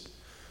abilities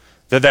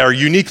that are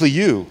uniquely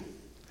you.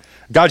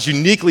 God's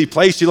uniquely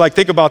placed you. Like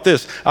think about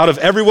this, out of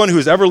everyone who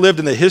has ever lived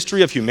in the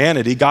history of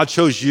humanity, God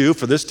chose you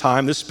for this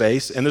time, this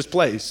space, and this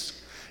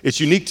place. It's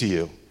unique to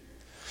you.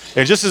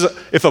 And just as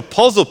if a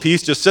puzzle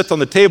piece just sits on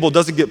the table,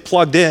 doesn't get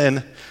plugged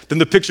in, then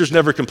the picture's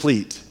never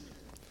complete.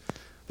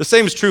 The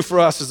same is true for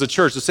us as the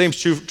church. The same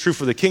is true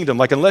for the kingdom.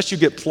 Like unless you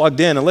get plugged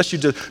in, unless you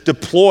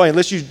deploy,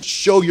 unless you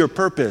show your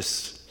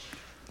purpose,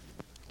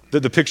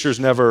 the picture's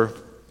never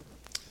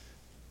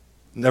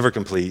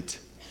complete.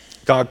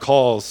 God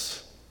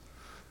calls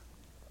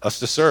us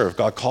to serve.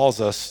 God calls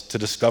us to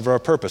discover our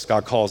purpose.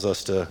 God calls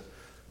us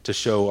to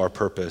show our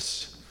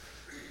purpose.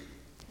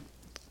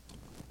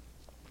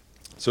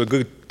 So a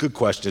good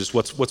question is,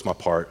 what's my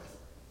part?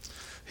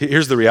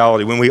 Here's the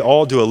reality. When we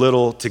all do a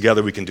little,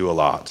 together we can do a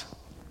lot.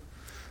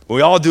 When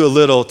we all do a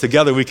little,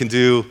 together we can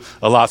do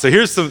a lot. So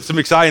here's some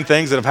exciting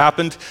things that have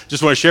happened.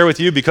 Just want to share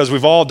with you because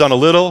we've all done a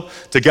little.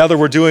 Together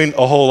we're doing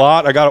a whole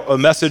lot. I got a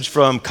message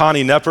from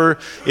Connie Nepper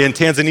in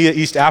Tanzania,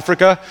 East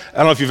Africa. I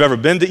don't know if you've ever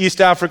been to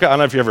East Africa. I don't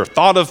know if you've ever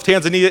thought of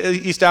Tanzania,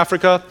 East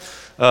Africa.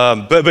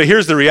 But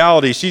here's the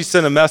reality. She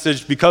sent a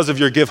message because of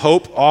your Give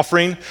Hope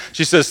offering.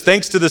 She says,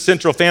 thanks to the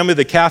Central family,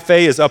 the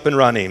cafe is up and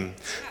running.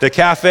 The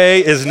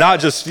cafe is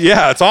not just,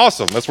 it's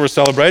awesome. That's what we're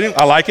celebrating.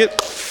 I like it.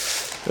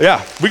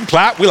 Yeah, we can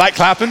clap. We like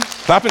clapping.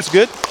 Clapping's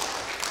good.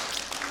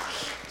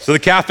 So the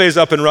cafe is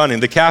up and running.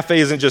 The cafe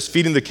isn't just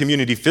feeding the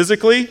community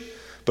physically,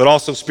 but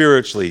also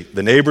spiritually.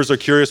 The neighbors are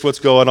curious what's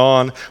going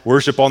on.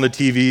 Worship on the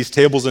TVs,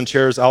 tables and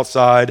chairs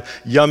outside.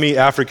 Yummy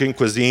African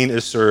cuisine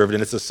is served,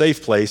 and it's a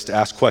safe place to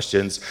ask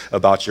questions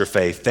about your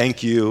faith.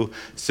 Thank you,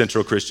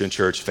 Central Christian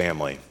Church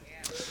family.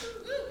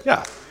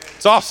 Yeah,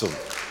 it's awesome.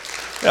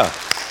 Yeah.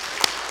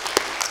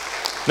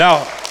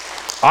 Now,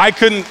 I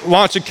couldn't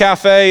launch a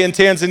cafe in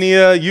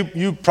Tanzania.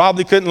 You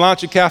probably couldn't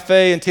launch a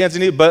cafe in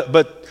Tanzania,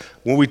 but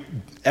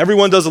when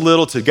everyone does a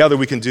little, together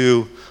we can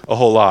do a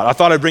whole lot. I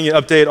thought I'd bring you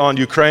an update on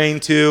Ukraine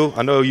too.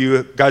 I know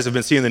you guys have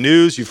been seeing the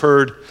news. You've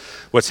heard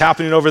what's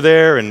happening over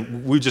there,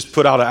 and we just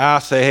put out an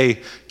ask, say,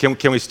 hey, can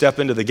we step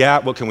into the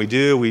gap? What can we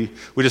do? We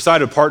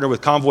decided to partner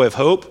with Convoy of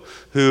Hope,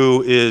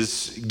 who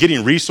is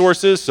getting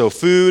resources, so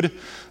food,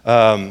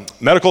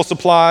 medical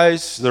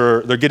supplies.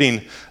 They're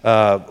getting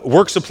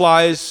work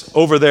supplies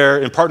over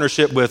there in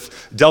partnership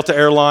with Delta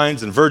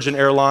Airlines and Virgin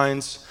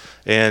Airlines.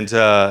 And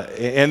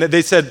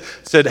they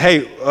said,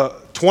 hey,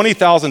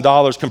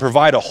 $20,000 can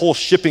provide a whole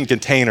shipping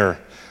container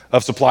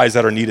of supplies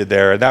that are needed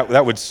there. And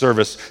that would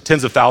service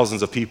tens of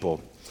thousands of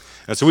people.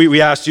 And so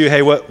we asked you,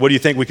 hey, what do you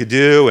think we could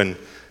do?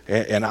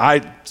 And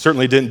I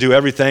certainly didn't do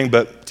everything,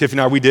 but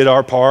Tiffany and I, we did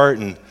our part.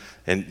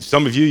 And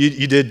some of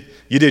you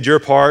did your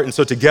part. And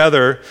so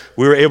together,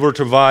 we were able to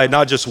provide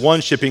not just one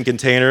shipping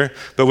container,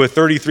 but with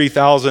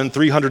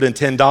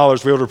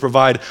 $33,310, we were able to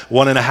provide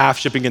 1.5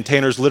 shipping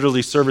containers,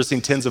 literally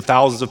servicing tens of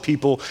thousands of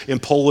people in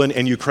Poland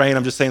and Ukraine.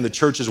 I'm just saying the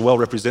church is well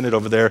represented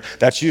over there.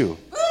 That's you.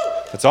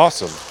 That's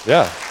awesome.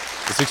 Yeah,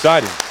 it's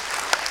exciting.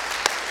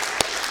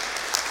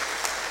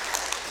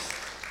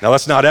 Now,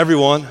 that's not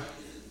everyone.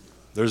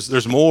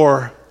 There's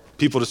more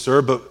people to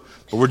serve, but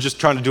we're just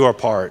trying to do our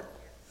part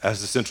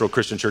as the Central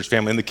Christian Church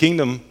family. In the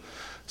kingdom,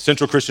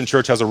 Central Christian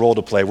Church has a role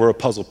to play. We're a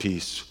puzzle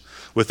piece.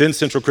 Within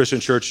Central Christian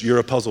Church, you're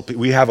a puzzle piece.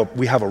 We have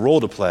a role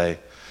to play,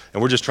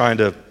 and we're just trying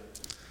to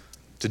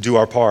do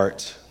our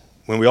part.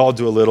 When we all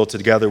do a little,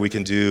 together we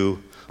can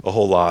do a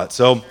whole lot.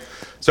 So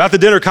at the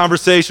dinner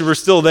conversation, we're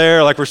still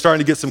there, like we're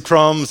starting to get some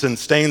crumbs and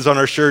stains on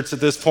our shirts at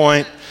this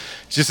point.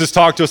 Jesus has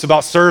talked to us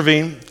about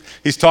serving.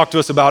 He's talked to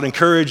us about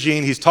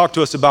encouraging. He's talked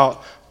to us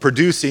about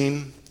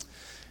producing.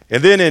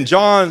 And then in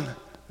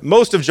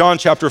most of John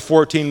chapter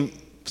 14,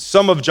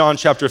 some of John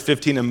chapter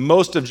 15, and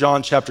most of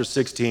John chapter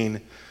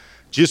 16,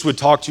 Jesus would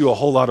talk to you a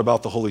whole lot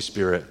about the Holy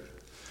Spirit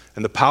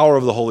and the power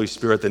of the Holy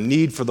Spirit, the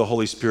need for the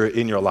Holy Spirit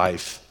in your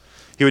life.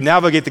 He would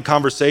navigate the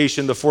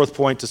conversation, the fourth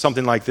point, to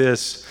something like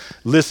this: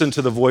 listen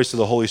to the voice of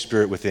the Holy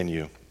Spirit within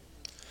you.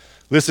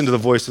 Listen to the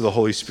voice of the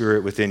Holy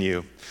Spirit within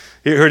you.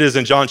 Here it is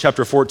in John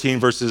chapter 14,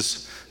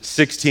 verses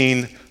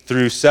 16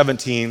 through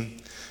 17.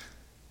 It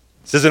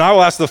says, and I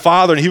will ask the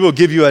Father, and he will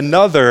give you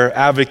another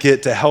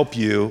advocate to help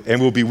you,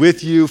 and will be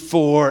with you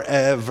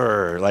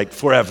forever, like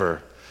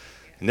forever.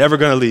 Never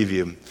going to leave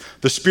you.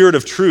 The Spirit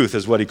of truth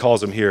is what he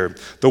calls him here.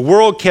 The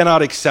world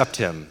cannot accept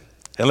him.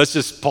 And let's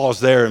just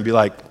pause there and be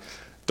like,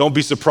 don't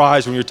be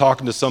surprised when you're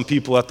talking to some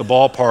people at the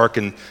ballpark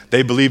and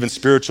they believe in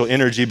spiritual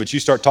energy, but you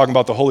start talking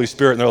about the Holy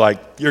Spirit and they're like,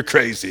 you're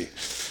crazy.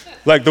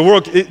 Like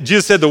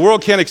Jesus said the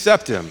world can't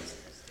accept him.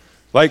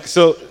 Like,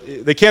 so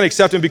they can't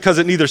accept him because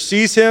it neither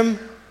sees him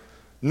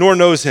nor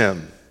knows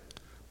him.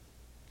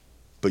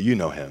 But you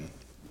know him.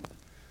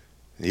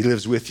 And he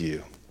lives with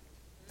you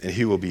and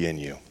he will be in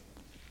you.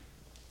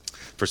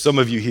 For some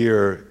of you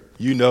here,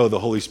 you know the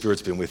Holy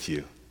Spirit's been with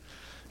you.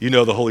 You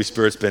know the Holy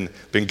Spirit's been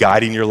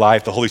guiding your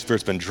life. The Holy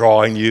Spirit's been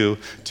drawing you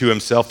to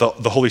himself.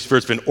 The Holy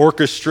Spirit's been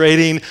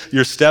orchestrating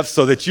your steps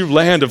so that you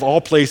land of all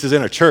places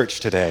in a church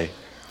today.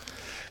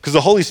 Because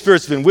the Holy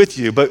Spirit's been with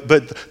you, but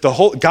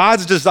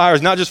God's desire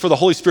is not just for the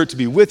Holy Spirit to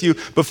be with you,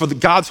 but for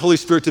God's Holy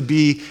Spirit to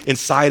be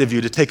inside of you,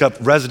 to take up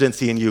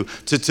residency in you,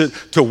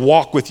 to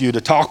walk with you,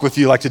 to talk with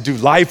you, like to do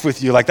life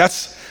with you. Like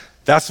that's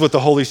what the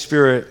Holy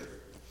Spirit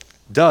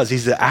does.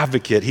 He's the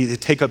advocate. He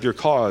take up your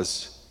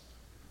cause.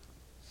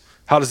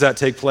 How does that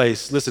take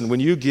place? Listen, when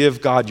you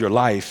give God your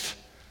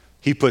life,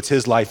 he puts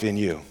his life in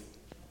you.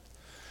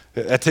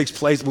 That takes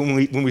place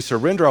when we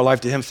surrender our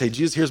life to him, say,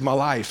 Jesus, here's my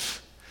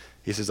life.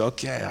 He says,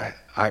 okay,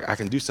 I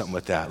can do something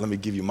with that. Let me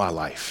give you my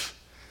life.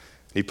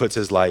 He puts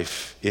his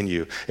life in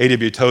you.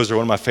 A.W. Tozer,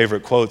 one of my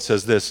favorite quotes,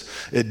 says this,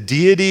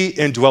 deity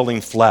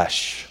indwelling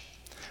flesh,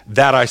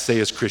 that I say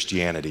is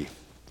Christianity.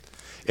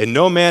 And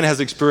no man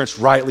has experienced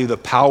rightly the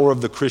power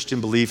of the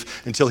Christian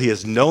belief until he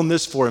has known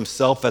this for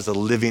himself as a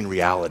living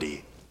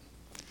reality.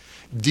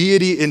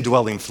 Deity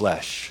indwelling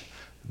flesh,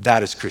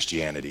 that is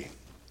Christianity.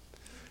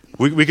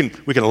 We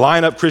can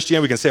line up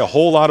Christianity, we can say a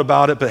whole lot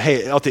about it, but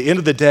hey, at the end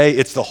of the day,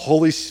 it's the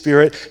Holy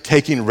Spirit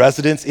taking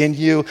residence in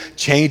you,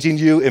 changing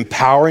you,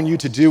 empowering you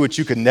to do what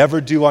you could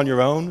never do on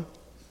your own.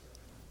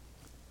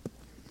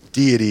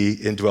 Deity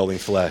indwelling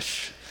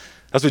flesh.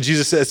 That's what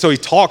Jesus said. So he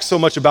talks so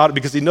much about it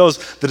because he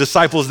knows the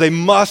disciples, they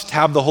must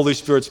have the Holy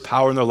Spirit's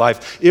power in their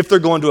life if they're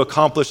going to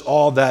accomplish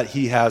all that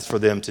he has for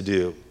them to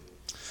do.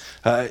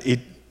 He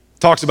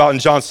talks about in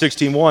John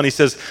 16:1, he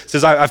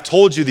says, I've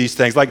told you these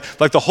things.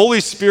 Like the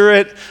Holy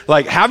Spirit,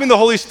 like having the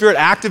Holy Spirit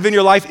active in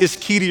your life is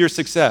key to your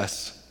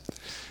success.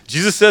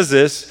 Jesus says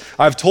this,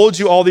 I've told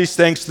you all these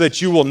things so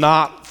that you will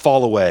not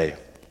fall away.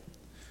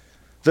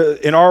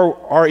 In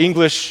our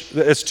English,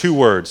 it's two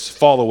words,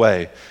 fall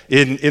away.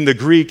 In the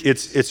Greek,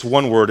 it's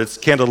one word, it's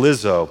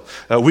scandalizo.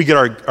 We get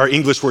our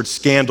English word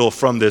scandal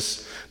from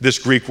this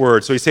Greek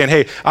word. So he's saying,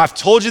 hey, I've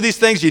told you these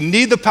things. You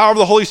need the power of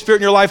the Holy Spirit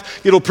in your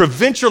life. It'll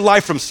prevent your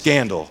life from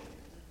scandal.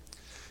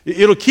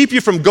 It'll keep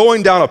you from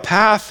going down a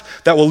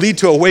path that will lead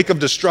to a wake of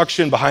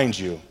destruction behind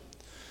you.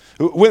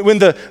 When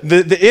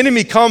the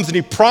enemy comes and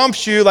he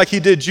prompts you like he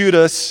did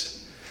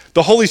Judas,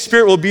 the Holy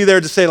Spirit will be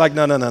there to say like,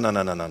 no,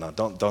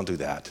 don't do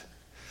that.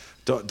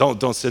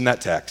 Don't send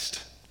that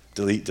text.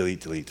 Delete.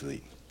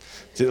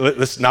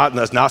 Let's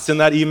not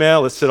send that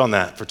email. Let's sit on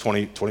that for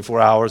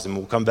 24 hours and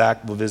we'll come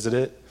back, we'll visit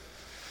it.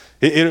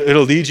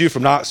 It'll lead you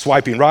from not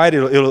swiping right.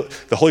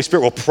 The Holy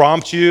Spirit will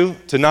prompt you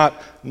to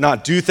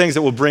not do things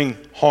that will bring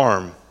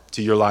harm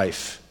to your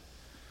life.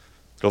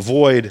 It'll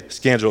avoid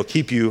scandal. It'll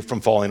keep you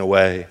from falling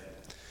away.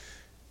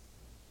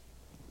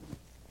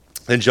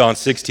 Then John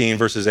 16,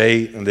 verses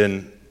 8, and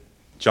then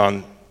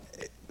John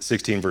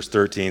 16, verse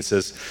 13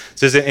 says,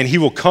 and he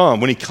will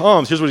come. When he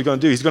comes, here's what he's going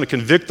to do. He's going to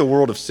convict the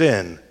world of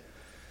sin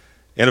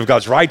and of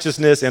God's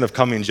righteousness and of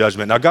coming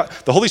judgment. Now,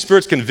 the Holy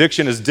Spirit's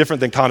conviction is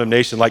different than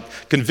condemnation. Like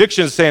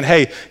conviction is saying,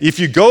 hey, if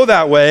you go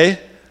that way,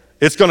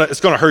 it's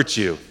gonna hurt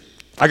you.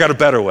 I got a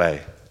better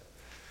way.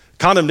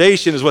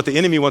 Condemnation is what the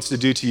enemy wants to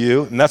do to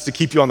you, and that's to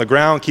keep you on the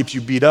ground, keeps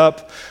you beat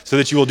up, so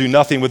that you will do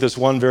nothing with this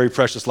one very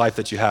precious life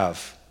that you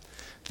have.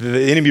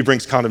 The enemy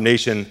brings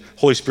condemnation.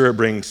 Holy Spirit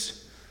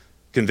brings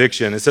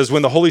conviction. It says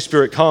when the Holy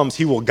Spirit comes,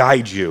 he will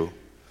guide you.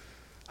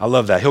 I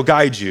love that. He'll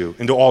guide you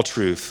into all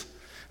truth.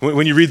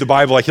 When you read the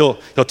Bible, like he'll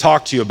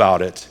talk to you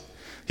about it.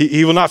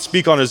 He will not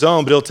speak on his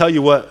own, but he'll tell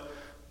you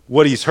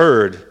what he's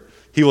heard.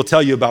 He will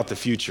tell you about the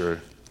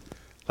future.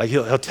 Like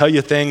he'll tell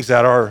you things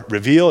that are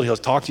revealed. He'll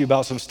talk to you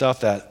about some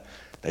stuff that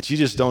you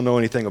just don't know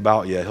anything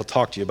about yet. He'll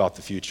talk to you about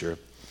the future.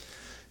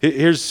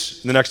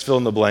 Here's the next fill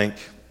in the blank.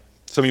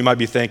 Some of you might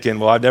be thinking,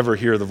 well, I'd never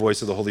hear the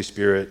voice of the Holy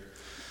Spirit.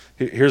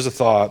 Here's a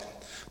thought.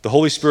 The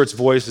Holy Spirit's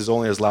voice is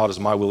only as loud as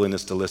my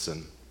willingness to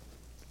listen.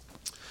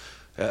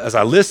 As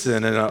I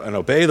listen and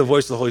obey the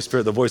voice of the Holy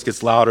Spirit, the voice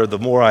gets louder. The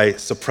more I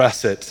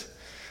suppress it,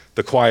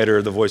 the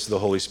quieter the voice of the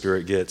Holy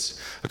Spirit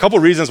gets. A couple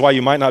reasons why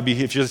you might not be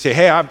here. If you just say,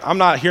 hey, I'm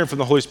not hearing from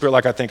the Holy Spirit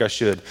like I think I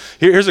should.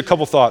 Here's a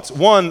couple thoughts.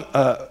 One,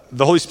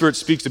 the Holy Spirit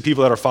speaks to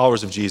people that are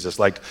followers of Jesus.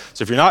 So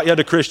if you're not yet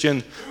a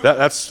Christian,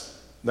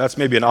 that's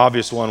maybe an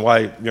obvious one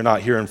why you're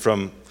not hearing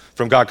from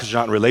God because you're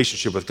not in a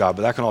relationship with God,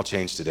 but that can all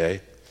change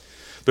today.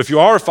 But if you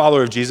are a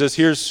follower of Jesus,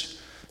 here's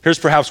Here's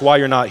perhaps why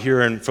you're not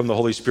hearing from the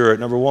Holy Spirit.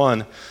 Number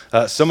one,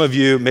 some of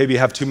you maybe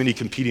have too many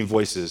competing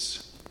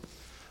voices.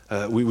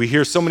 We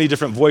hear so many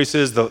different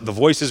voices. The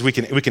voices, we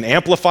can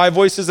amplify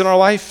voices in our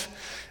life,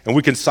 and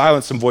we can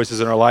silence some voices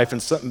in our life.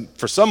 And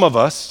for some of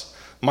us,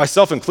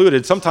 myself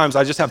included, sometimes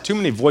I just have too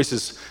many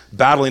voices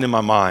battling in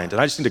my mind,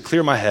 and I just need to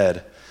clear my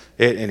head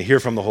and hear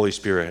from the Holy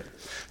Spirit.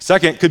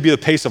 Second, could be the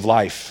pace of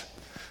life.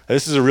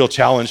 This is a real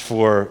challenge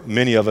for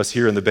many of us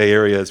here in the Bay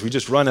Area, as we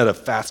just run at a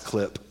fast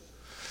clip.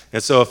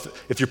 And so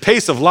if your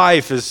pace of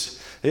life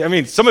is,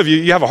 some of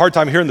you have a hard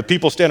time hearing the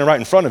people standing right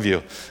in front of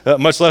you,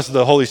 much less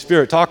the Holy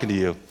Spirit talking to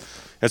you.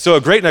 And so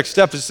a great next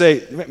step is to say,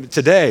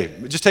 today,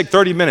 just take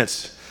 30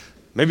 minutes.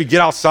 Maybe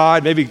get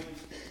outside, maybe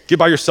get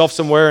by yourself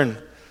somewhere, and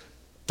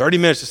 30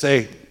 minutes to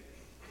say,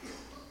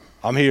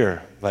 I'm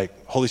here.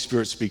 Like, Holy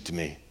Spirit, speak to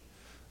me.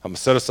 I'm going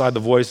to set aside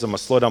the voice. I'm going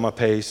to slow down my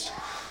pace.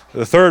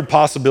 The third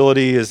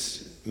possibility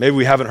is maybe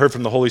we haven't heard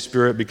from the Holy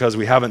Spirit because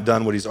we haven't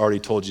done what he's already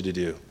told you to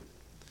do.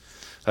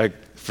 Like,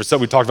 for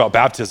some, we talked about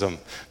baptism.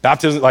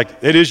 Baptism,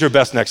 it is your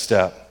best next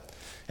step.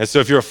 And so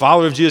if you're a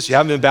follower of Jesus, you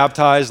haven't been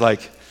baptized,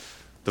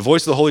 the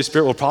voice of the Holy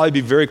Spirit will probably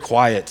be very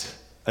quiet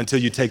until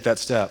you take that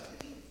step.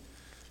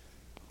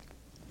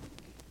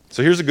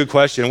 So here's a good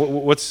question.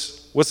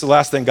 What's the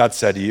last thing God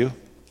said to you?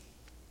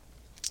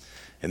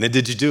 And then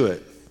did you do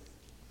it?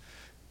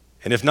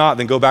 And if not,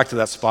 then go back to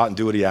that spot and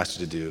do what he asked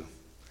you to do,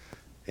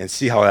 and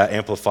see how that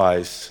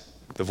amplifies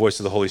the voice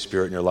of the Holy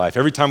Spirit in your life.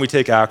 Every time we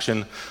take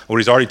action, what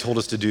he's already told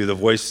us to do, the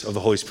voice of the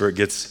Holy Spirit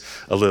gets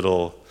a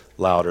little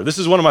louder. This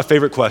is one of my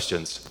favorite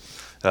questions.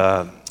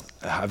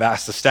 I've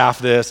asked the staff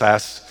this.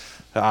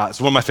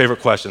 It's one of my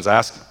favorite questions.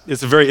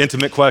 It's a very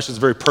intimate question. It's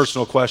a very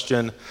personal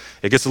question.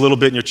 It gets a little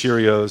bit in your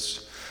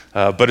Cheerios,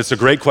 but it's a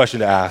great question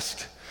to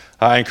ask.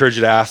 I encourage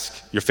you to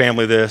ask your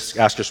family this,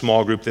 ask your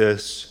small group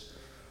this.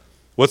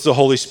 What's the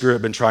Holy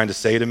Spirit been trying to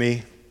say to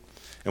me,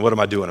 and what am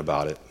I doing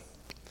about it?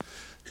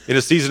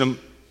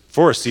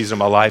 For a season of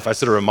my life, I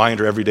set a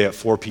reminder every day at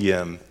 4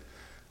 p.m.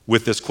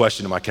 with this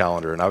question in my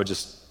calendar, and I would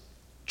just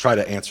try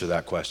to answer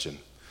that question.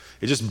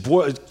 It just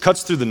it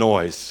cuts through the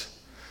noise.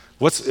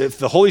 If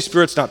the Holy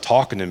Spirit's not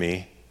talking to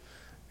me,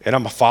 and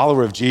I'm a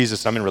follower of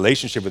Jesus, I'm in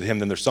relationship with him,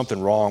 then there's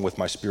something wrong with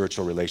my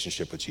spiritual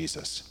relationship with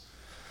Jesus.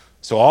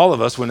 So all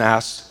of us, when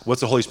asked,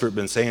 what's the Holy Spirit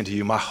been saying to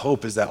you, my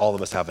hope is that all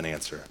of us have an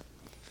answer,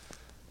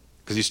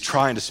 because he's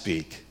trying to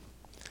speak.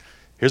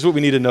 Here's what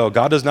we need to know.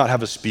 God does not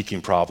have a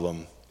speaking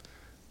problem.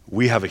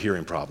 We have a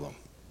hearing problem.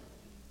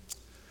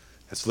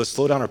 And so let's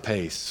slow down our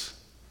pace.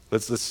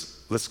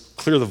 Let's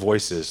clear the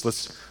voices.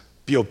 Let's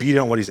be obedient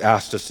on what he's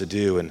asked us to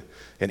do and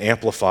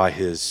amplify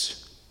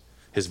his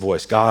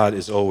voice. God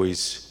is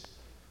always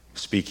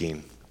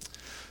speaking.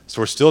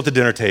 So we're still at the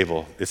dinner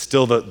table. It's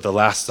still the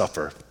Last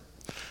Supper.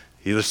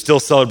 They're still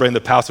celebrating the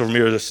Passover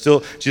meal.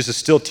 Jesus is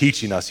still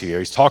teaching us here.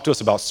 He's talked to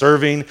us about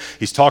serving.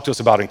 He's talked to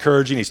us about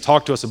encouraging. He's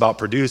talked to us about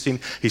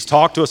producing. He's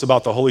talked to us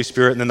about the Holy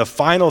Spirit. And then the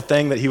final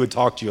thing that he would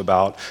talk to you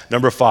about,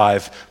 number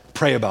 5,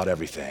 pray about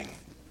everything.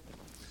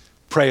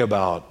 Pray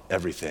about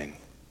everything.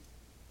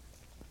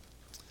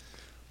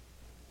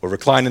 We're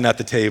reclining at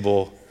the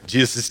table.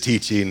 Jesus is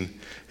teaching.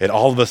 And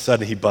all of a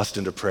sudden, he busts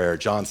into prayer.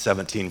 John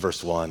 17,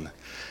 verse 1.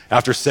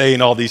 After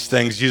saying all these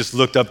things, Jesus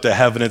looked up to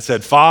heaven and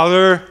said,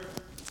 Father,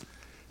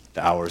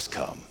 the hour's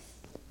come.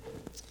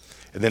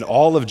 And then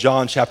all of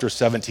John chapter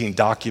 17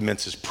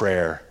 documents his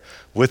prayer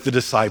with the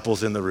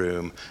disciples in the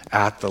room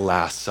at the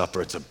Last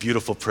Supper. It's a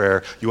beautiful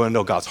prayer. You want to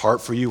know God's heart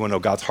for you? You want to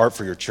know God's heart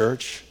for your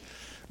church?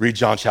 Read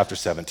John chapter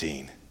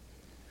 17.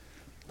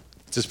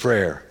 It's his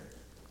prayer.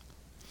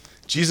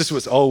 Jesus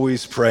was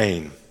always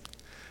praying.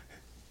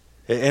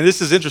 And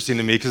this is interesting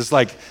to me because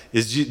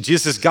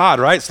Jesus is God,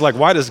 right? So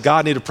why does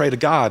God need to pray to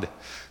God?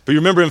 But you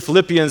remember in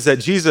Philippians that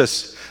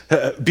Jesus,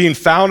 being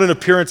found in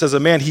appearance as a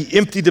man, he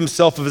emptied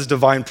himself of his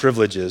divine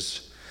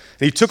privileges.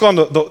 And he took on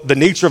the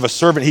nature of a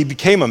servant. He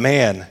became a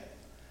man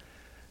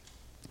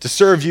to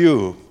serve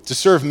you, to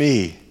serve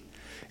me.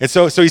 And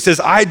so he says,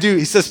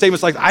 he says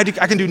statements like, I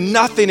can do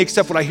nothing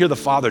except what I hear the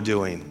Father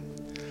doing.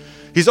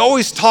 He's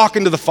always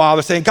talking to the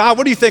Father, saying, God,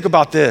 what do you think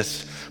about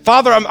this?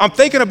 Father, I'm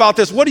thinking about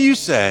this. What do you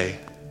say?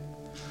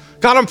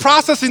 God, I'm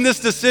processing this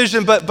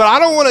decision, but I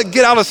don't want to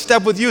get out of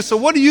step with you, so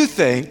what do you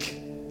think?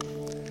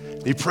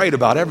 He prayed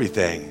about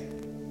everything.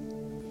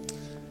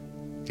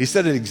 He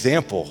set an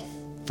example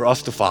for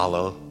us to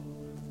follow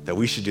that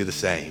we should do the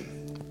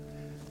same.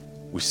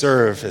 We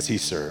serve as he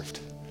served.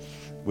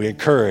 We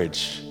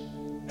encourage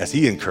as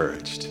he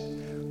encouraged.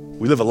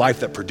 We live a life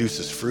that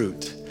produces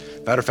fruit.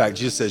 Matter of fact,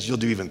 Jesus says, you'll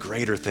do even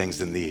greater things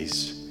than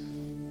these.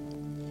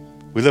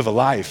 We live a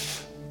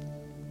life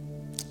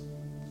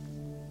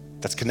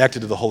that's connected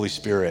to the Holy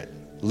Spirit,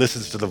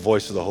 listens to the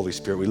voice of the Holy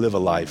Spirit. We live a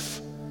life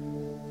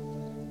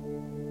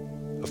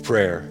of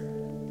prayer.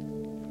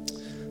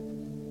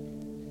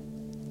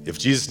 If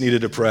Jesus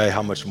needed to pray,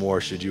 how much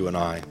more should you and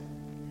I?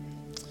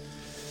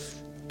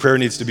 Prayer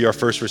needs to be our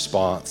first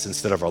response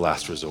instead of our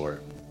last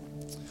resort.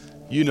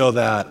 You know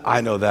that,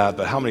 I know that,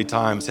 but how many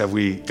times have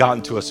we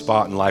gotten to a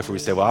spot in life where we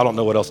say, well, I don't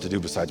know what else to do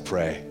besides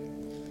pray?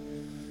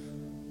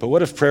 But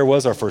what if prayer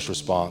was our first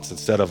response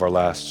instead of our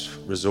last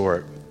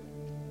resort?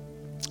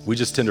 We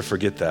just tend to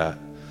forget that.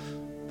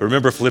 But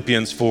remember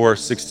Philippians 4,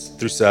 6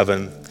 through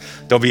 7.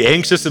 Don't be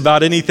anxious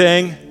about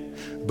anything,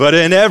 but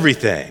in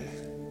everything,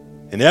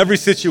 in every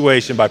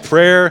situation, by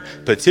prayer,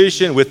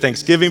 petition, with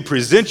thanksgiving,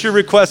 present your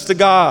requests to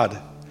God.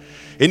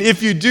 And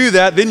if you do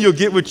that, then you'll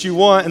get what you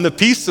want, and the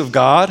peace of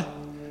God,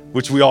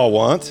 which we all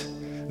want,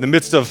 in the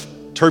midst of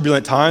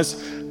turbulent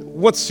times.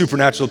 What's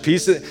supernatural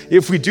peace?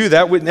 If we do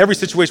that, in every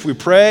situation we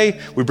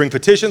pray, we bring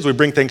petitions, we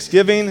bring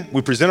thanksgiving,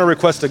 we present our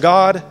requests to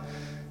God,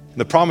 and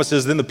the promise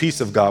is then the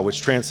peace of God,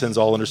 which transcends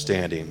all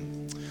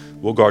understanding,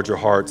 will guard your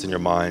hearts and your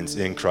minds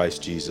in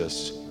Christ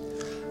Jesus.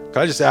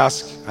 Can I just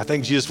ask, I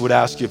think Jesus would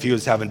ask you if he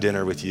was having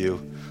dinner with you,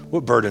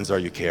 what burdens are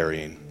you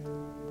carrying?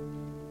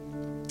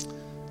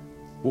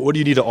 What do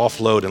you need to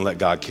offload and let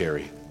God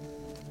carry?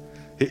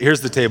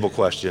 Here's the table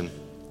question.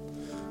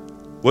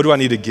 What do I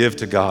need to give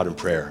to God in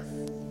prayer?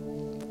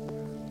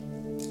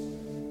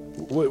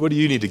 What do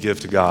you need to give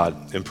to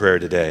God in prayer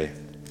today?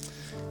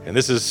 And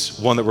this is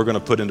one that we're going to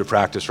put into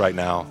practice right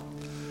now.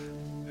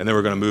 And then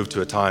we're going to move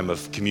to a time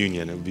of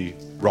communion. It would be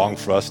wrong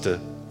for us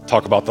to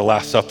talk about the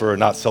Last Supper and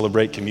not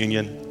celebrate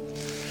communion.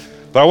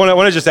 But I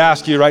want to just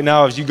ask you right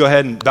now, as you go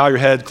ahead and bow your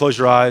head, close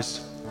your eyes,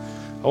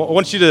 I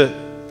want you to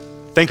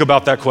think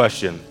about that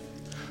question.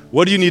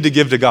 What do you need to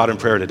give to God in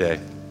prayer today?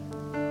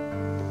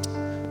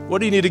 What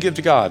do you need to give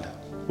to God?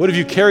 What have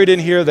you carried in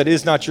here that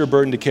is not your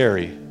burden to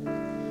carry?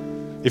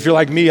 If you're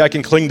like me, I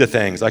can cling to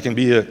things. I can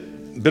be a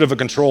bit of a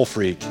control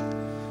freak.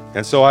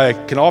 And so I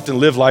can often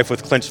live life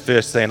with clenched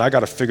fists saying, I got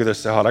to figure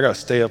this out. I got to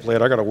stay up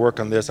late. I got to work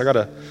on this. I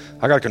got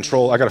to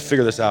control. I got to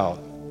figure this out.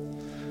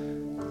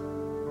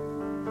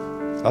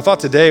 I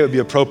thought today it would be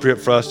appropriate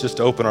for us just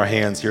to open our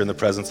hands here in the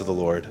presence of the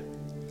Lord.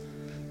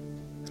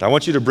 And I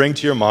want you to bring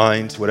to your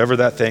mind whatever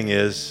that thing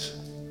is,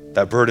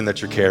 that burden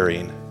that you're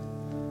carrying.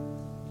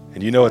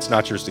 And you know it's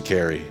not yours to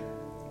carry.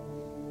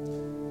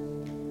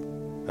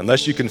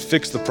 Unless you can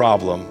fix the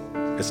problem,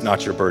 it's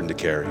not your burden to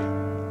carry.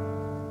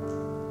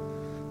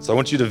 So I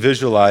want you to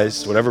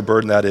visualize whatever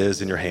burden that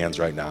is in your hands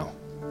right now.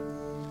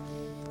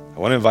 I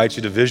want to invite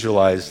you to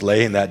visualize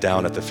laying that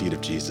down at the feet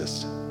of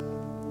Jesus.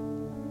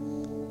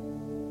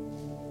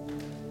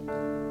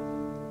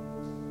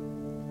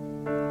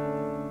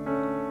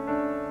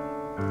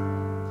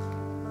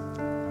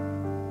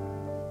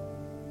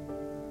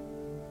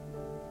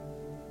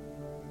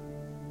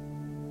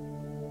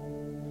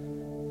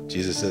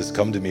 Jesus says,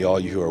 come to me,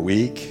 all you who are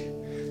weak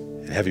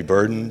and heavy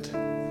burdened,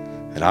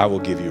 and I will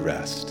give you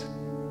rest.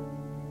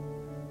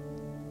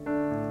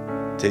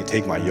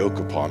 Take my yoke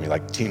upon me,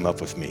 like team up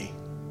with me,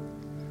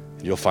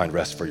 and you'll find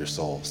rest for your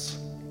souls.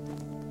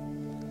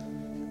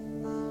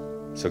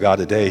 So God,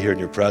 today here in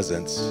your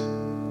presence,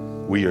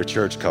 we, your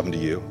church, come to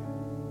you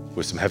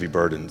with some heavy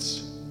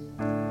burdens.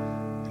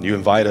 And you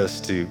invite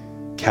us to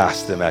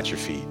cast them at your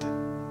feet,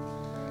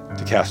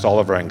 to cast all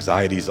of our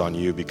anxieties on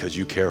you because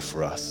you care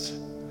for us.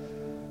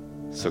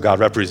 So God,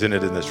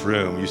 represented in this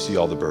room, you see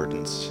all the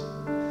burdens.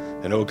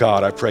 And oh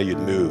God, I pray you'd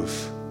move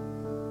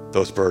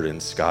those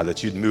burdens, God,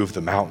 that you'd move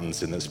the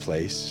mountains in this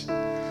place.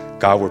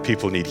 God, where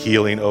people need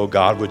healing, oh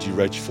God, would you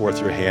reach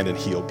forth your hand and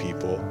heal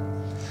people?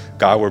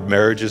 God, where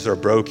marriages are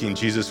broken,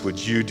 Jesus, would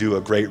you do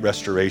a great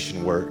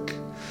restoration work?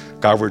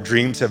 God, where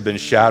dreams have been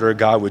shattered,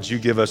 God, would you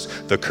give us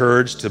the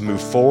courage to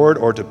move forward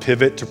or to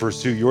pivot to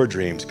pursue your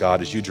dreams,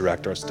 God, as you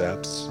direct our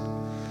steps?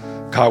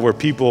 God, where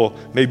people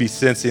may be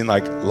sensing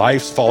like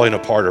life's falling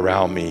apart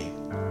around me,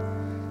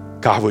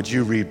 God, would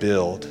you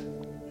rebuild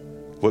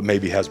what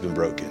maybe has been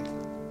broken?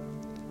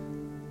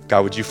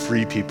 God, would you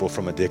free people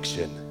from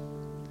addiction?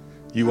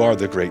 You are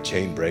the great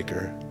chain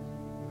breaker.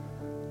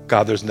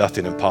 God, there's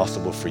nothing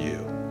impossible for you.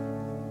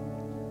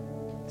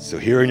 So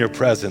here in your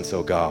presence,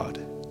 oh God,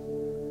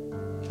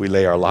 we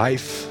lay our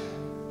life,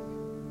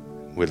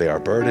 we lay our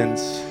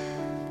burdens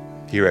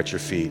here at your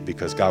feet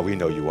because God, we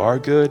know you are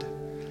good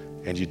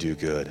and you do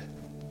good.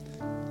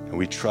 And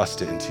we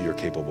trust it into your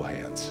capable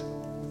hands.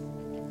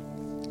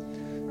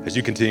 As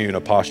you continue in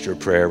a posture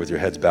of prayer with your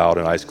heads bowed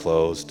and eyes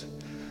closed,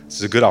 this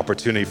is a good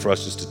opportunity for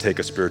us just to take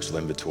a spiritual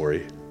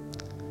inventory.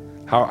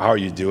 How are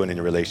you doing in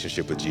your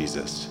relationship with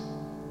Jesus?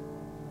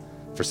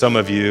 For some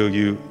of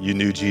you, you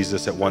knew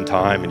Jesus at one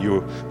time and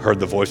you heard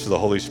the voice of the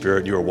Holy Spirit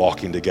and you were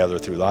walking together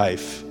through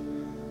life.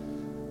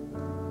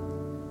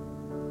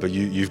 But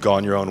you've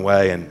gone your own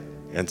way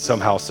and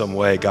somehow, some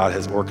way, God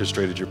has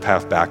orchestrated your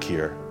path back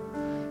here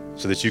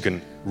so that you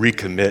can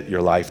recommit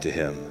your life to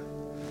him.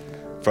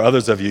 For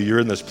others of you, you're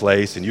in this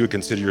place and you would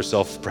consider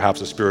yourself perhaps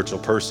a spiritual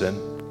person,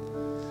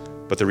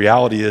 but the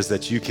reality is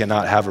that you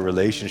cannot have a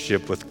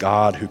relationship with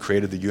God who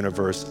created the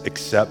universe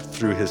except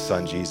through his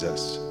son,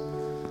 Jesus.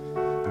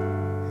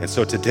 And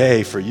so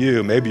today for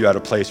you, maybe you're at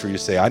a place where you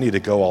say, I need to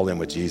go all in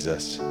with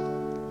Jesus.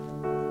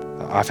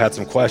 I've had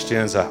some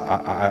questions,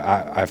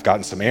 I've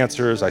gotten some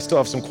answers, I still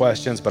have some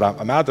questions, but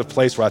I'm at the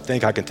place where I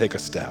think I can take a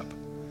step.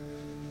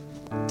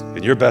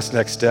 And your best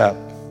next step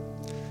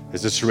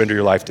is to surrender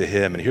your life to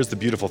him. And here's the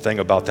beautiful thing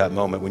about that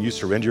moment. When you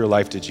surrender your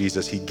life to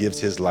Jesus, he gives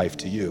his life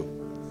to you.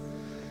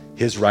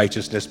 His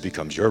righteousness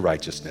becomes your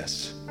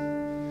righteousness.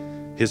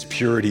 His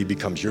purity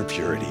becomes your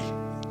purity.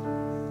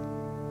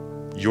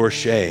 Your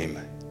shame,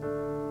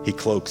 He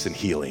cloaks in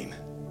healing.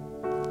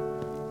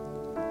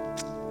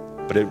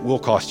 But it will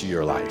cost you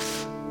your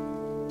life.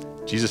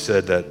 Jesus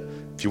said that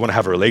if you want to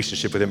have a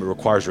relationship with Him, it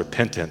requires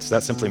repentance.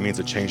 That simply means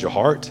a change of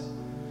heart,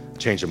 a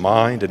change of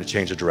mind, and a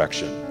change of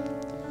direction.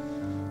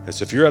 And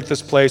so if you're at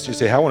this place, you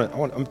say, hey,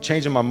 I'm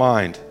changing my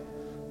mind.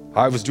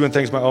 I was doing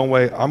things my own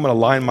way. I'm going to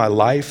align my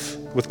life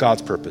with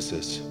God's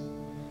purposes.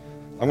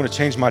 I'm going to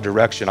change my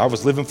direction. I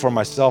was living for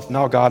myself.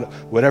 Now, God,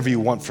 whatever you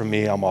want from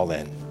me, I'm all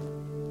in.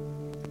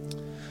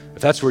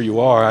 If that's where you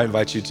are, I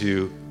invite you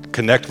to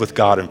connect with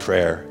God in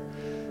prayer.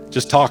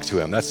 Just talk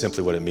to Him. That's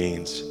simply what it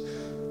means.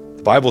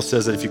 The Bible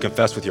says that if you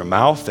confess with your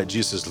mouth that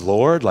Jesus is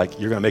Lord, like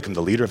you're going to make Him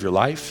the leader of your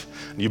life,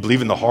 and you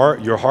believe in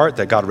your heart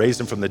that God raised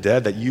Him from the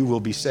dead, that you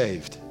will be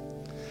saved.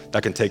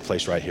 That can take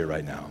place right here,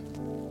 right now.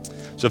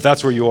 So if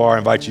that's where you are, I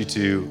invite you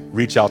to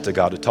reach out to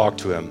God, to talk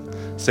to Him.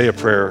 Say a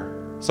prayer,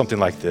 something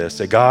like this.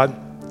 Say, God,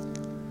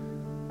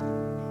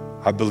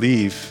 I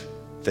believe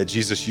that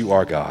Jesus, you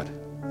are God.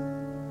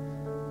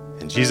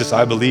 And Jesus,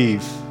 I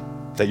believe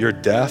that your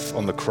death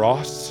on the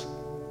cross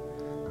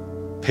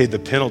paid the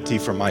penalty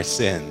for my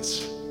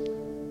sins,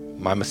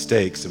 my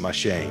mistakes, and my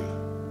shame.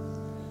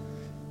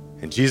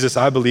 And Jesus,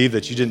 I believe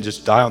that you didn't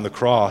just die on the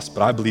cross,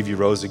 but I believe you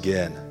rose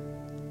again.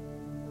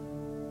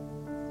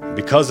 And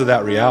because of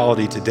that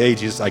reality today,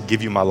 Jesus, I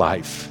give you my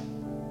life.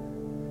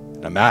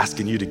 And I'm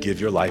asking you to give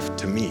your life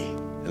to me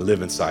and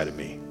live inside of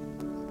me.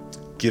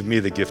 Give me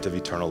the gift of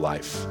eternal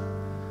life.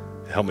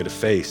 Help me to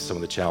face some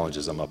of the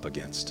challenges I'm up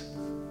against.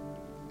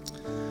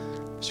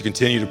 As you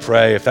continue to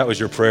pray, if that was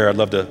your prayer, I'd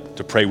love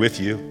to pray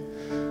with you.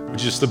 Would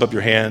you just slip up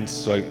your hands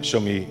so I can show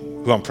me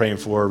who I'm praying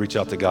for, reach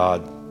out to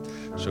God.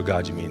 Show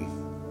God you mean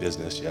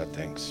business. Yeah,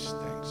 thanks.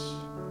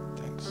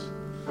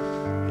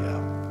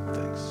 Yeah,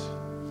 thanks.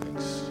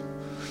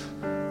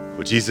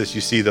 Well, Jesus,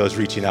 you see those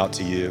reaching out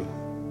to you.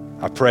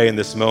 I pray in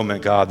this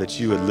moment, God, that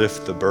you would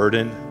lift the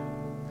burden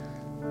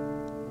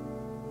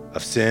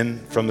of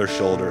sin from their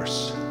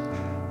shoulders.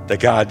 That,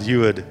 God, you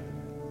would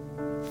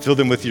fill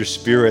them with your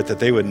Spirit, that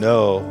they would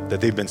know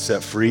that they've been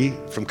set free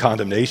from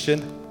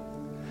condemnation,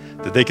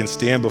 that they can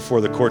stand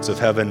before the courts of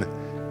heaven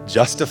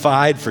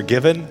justified,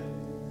 forgiven,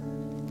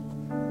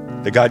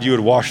 that, God, you would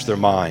wash their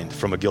mind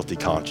from a guilty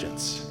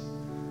conscience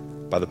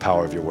by the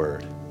power of your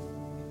word.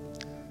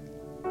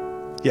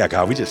 Yeah,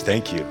 God, we just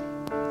thank you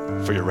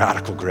for your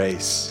radical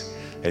grace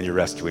and your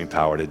rescuing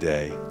power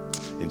today.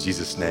 In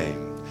Jesus'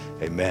 name,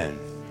 amen.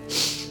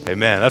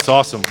 Amen. That's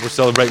awesome. We're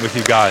celebrating with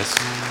you guys.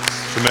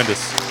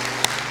 Tremendous.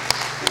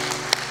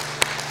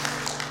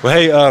 Well,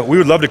 hey, we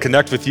would love to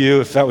connect with you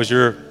if that was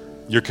your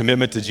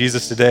commitment to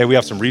Jesus today. We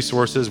have some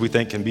resources we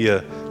think can be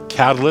a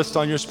catalyst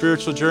on your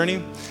spiritual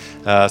journey.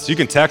 So you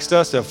can text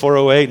us at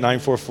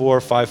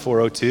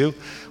 408-944-5402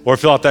 or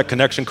fill out that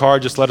connection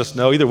card. Just let us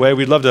know. Either way,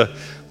 we'd love to.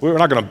 We're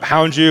not going to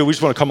hound you. We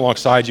just want to come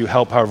alongside you,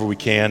 help however we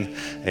can.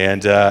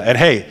 And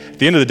hey, at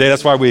the end of the day,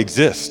 that's why we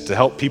exist, to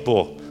help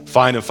people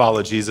find and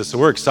follow Jesus. So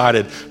we're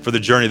excited for the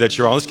journey that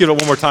you're on. Let's give it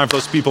one more time for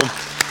those people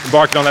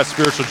embarking on that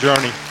spiritual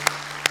journey.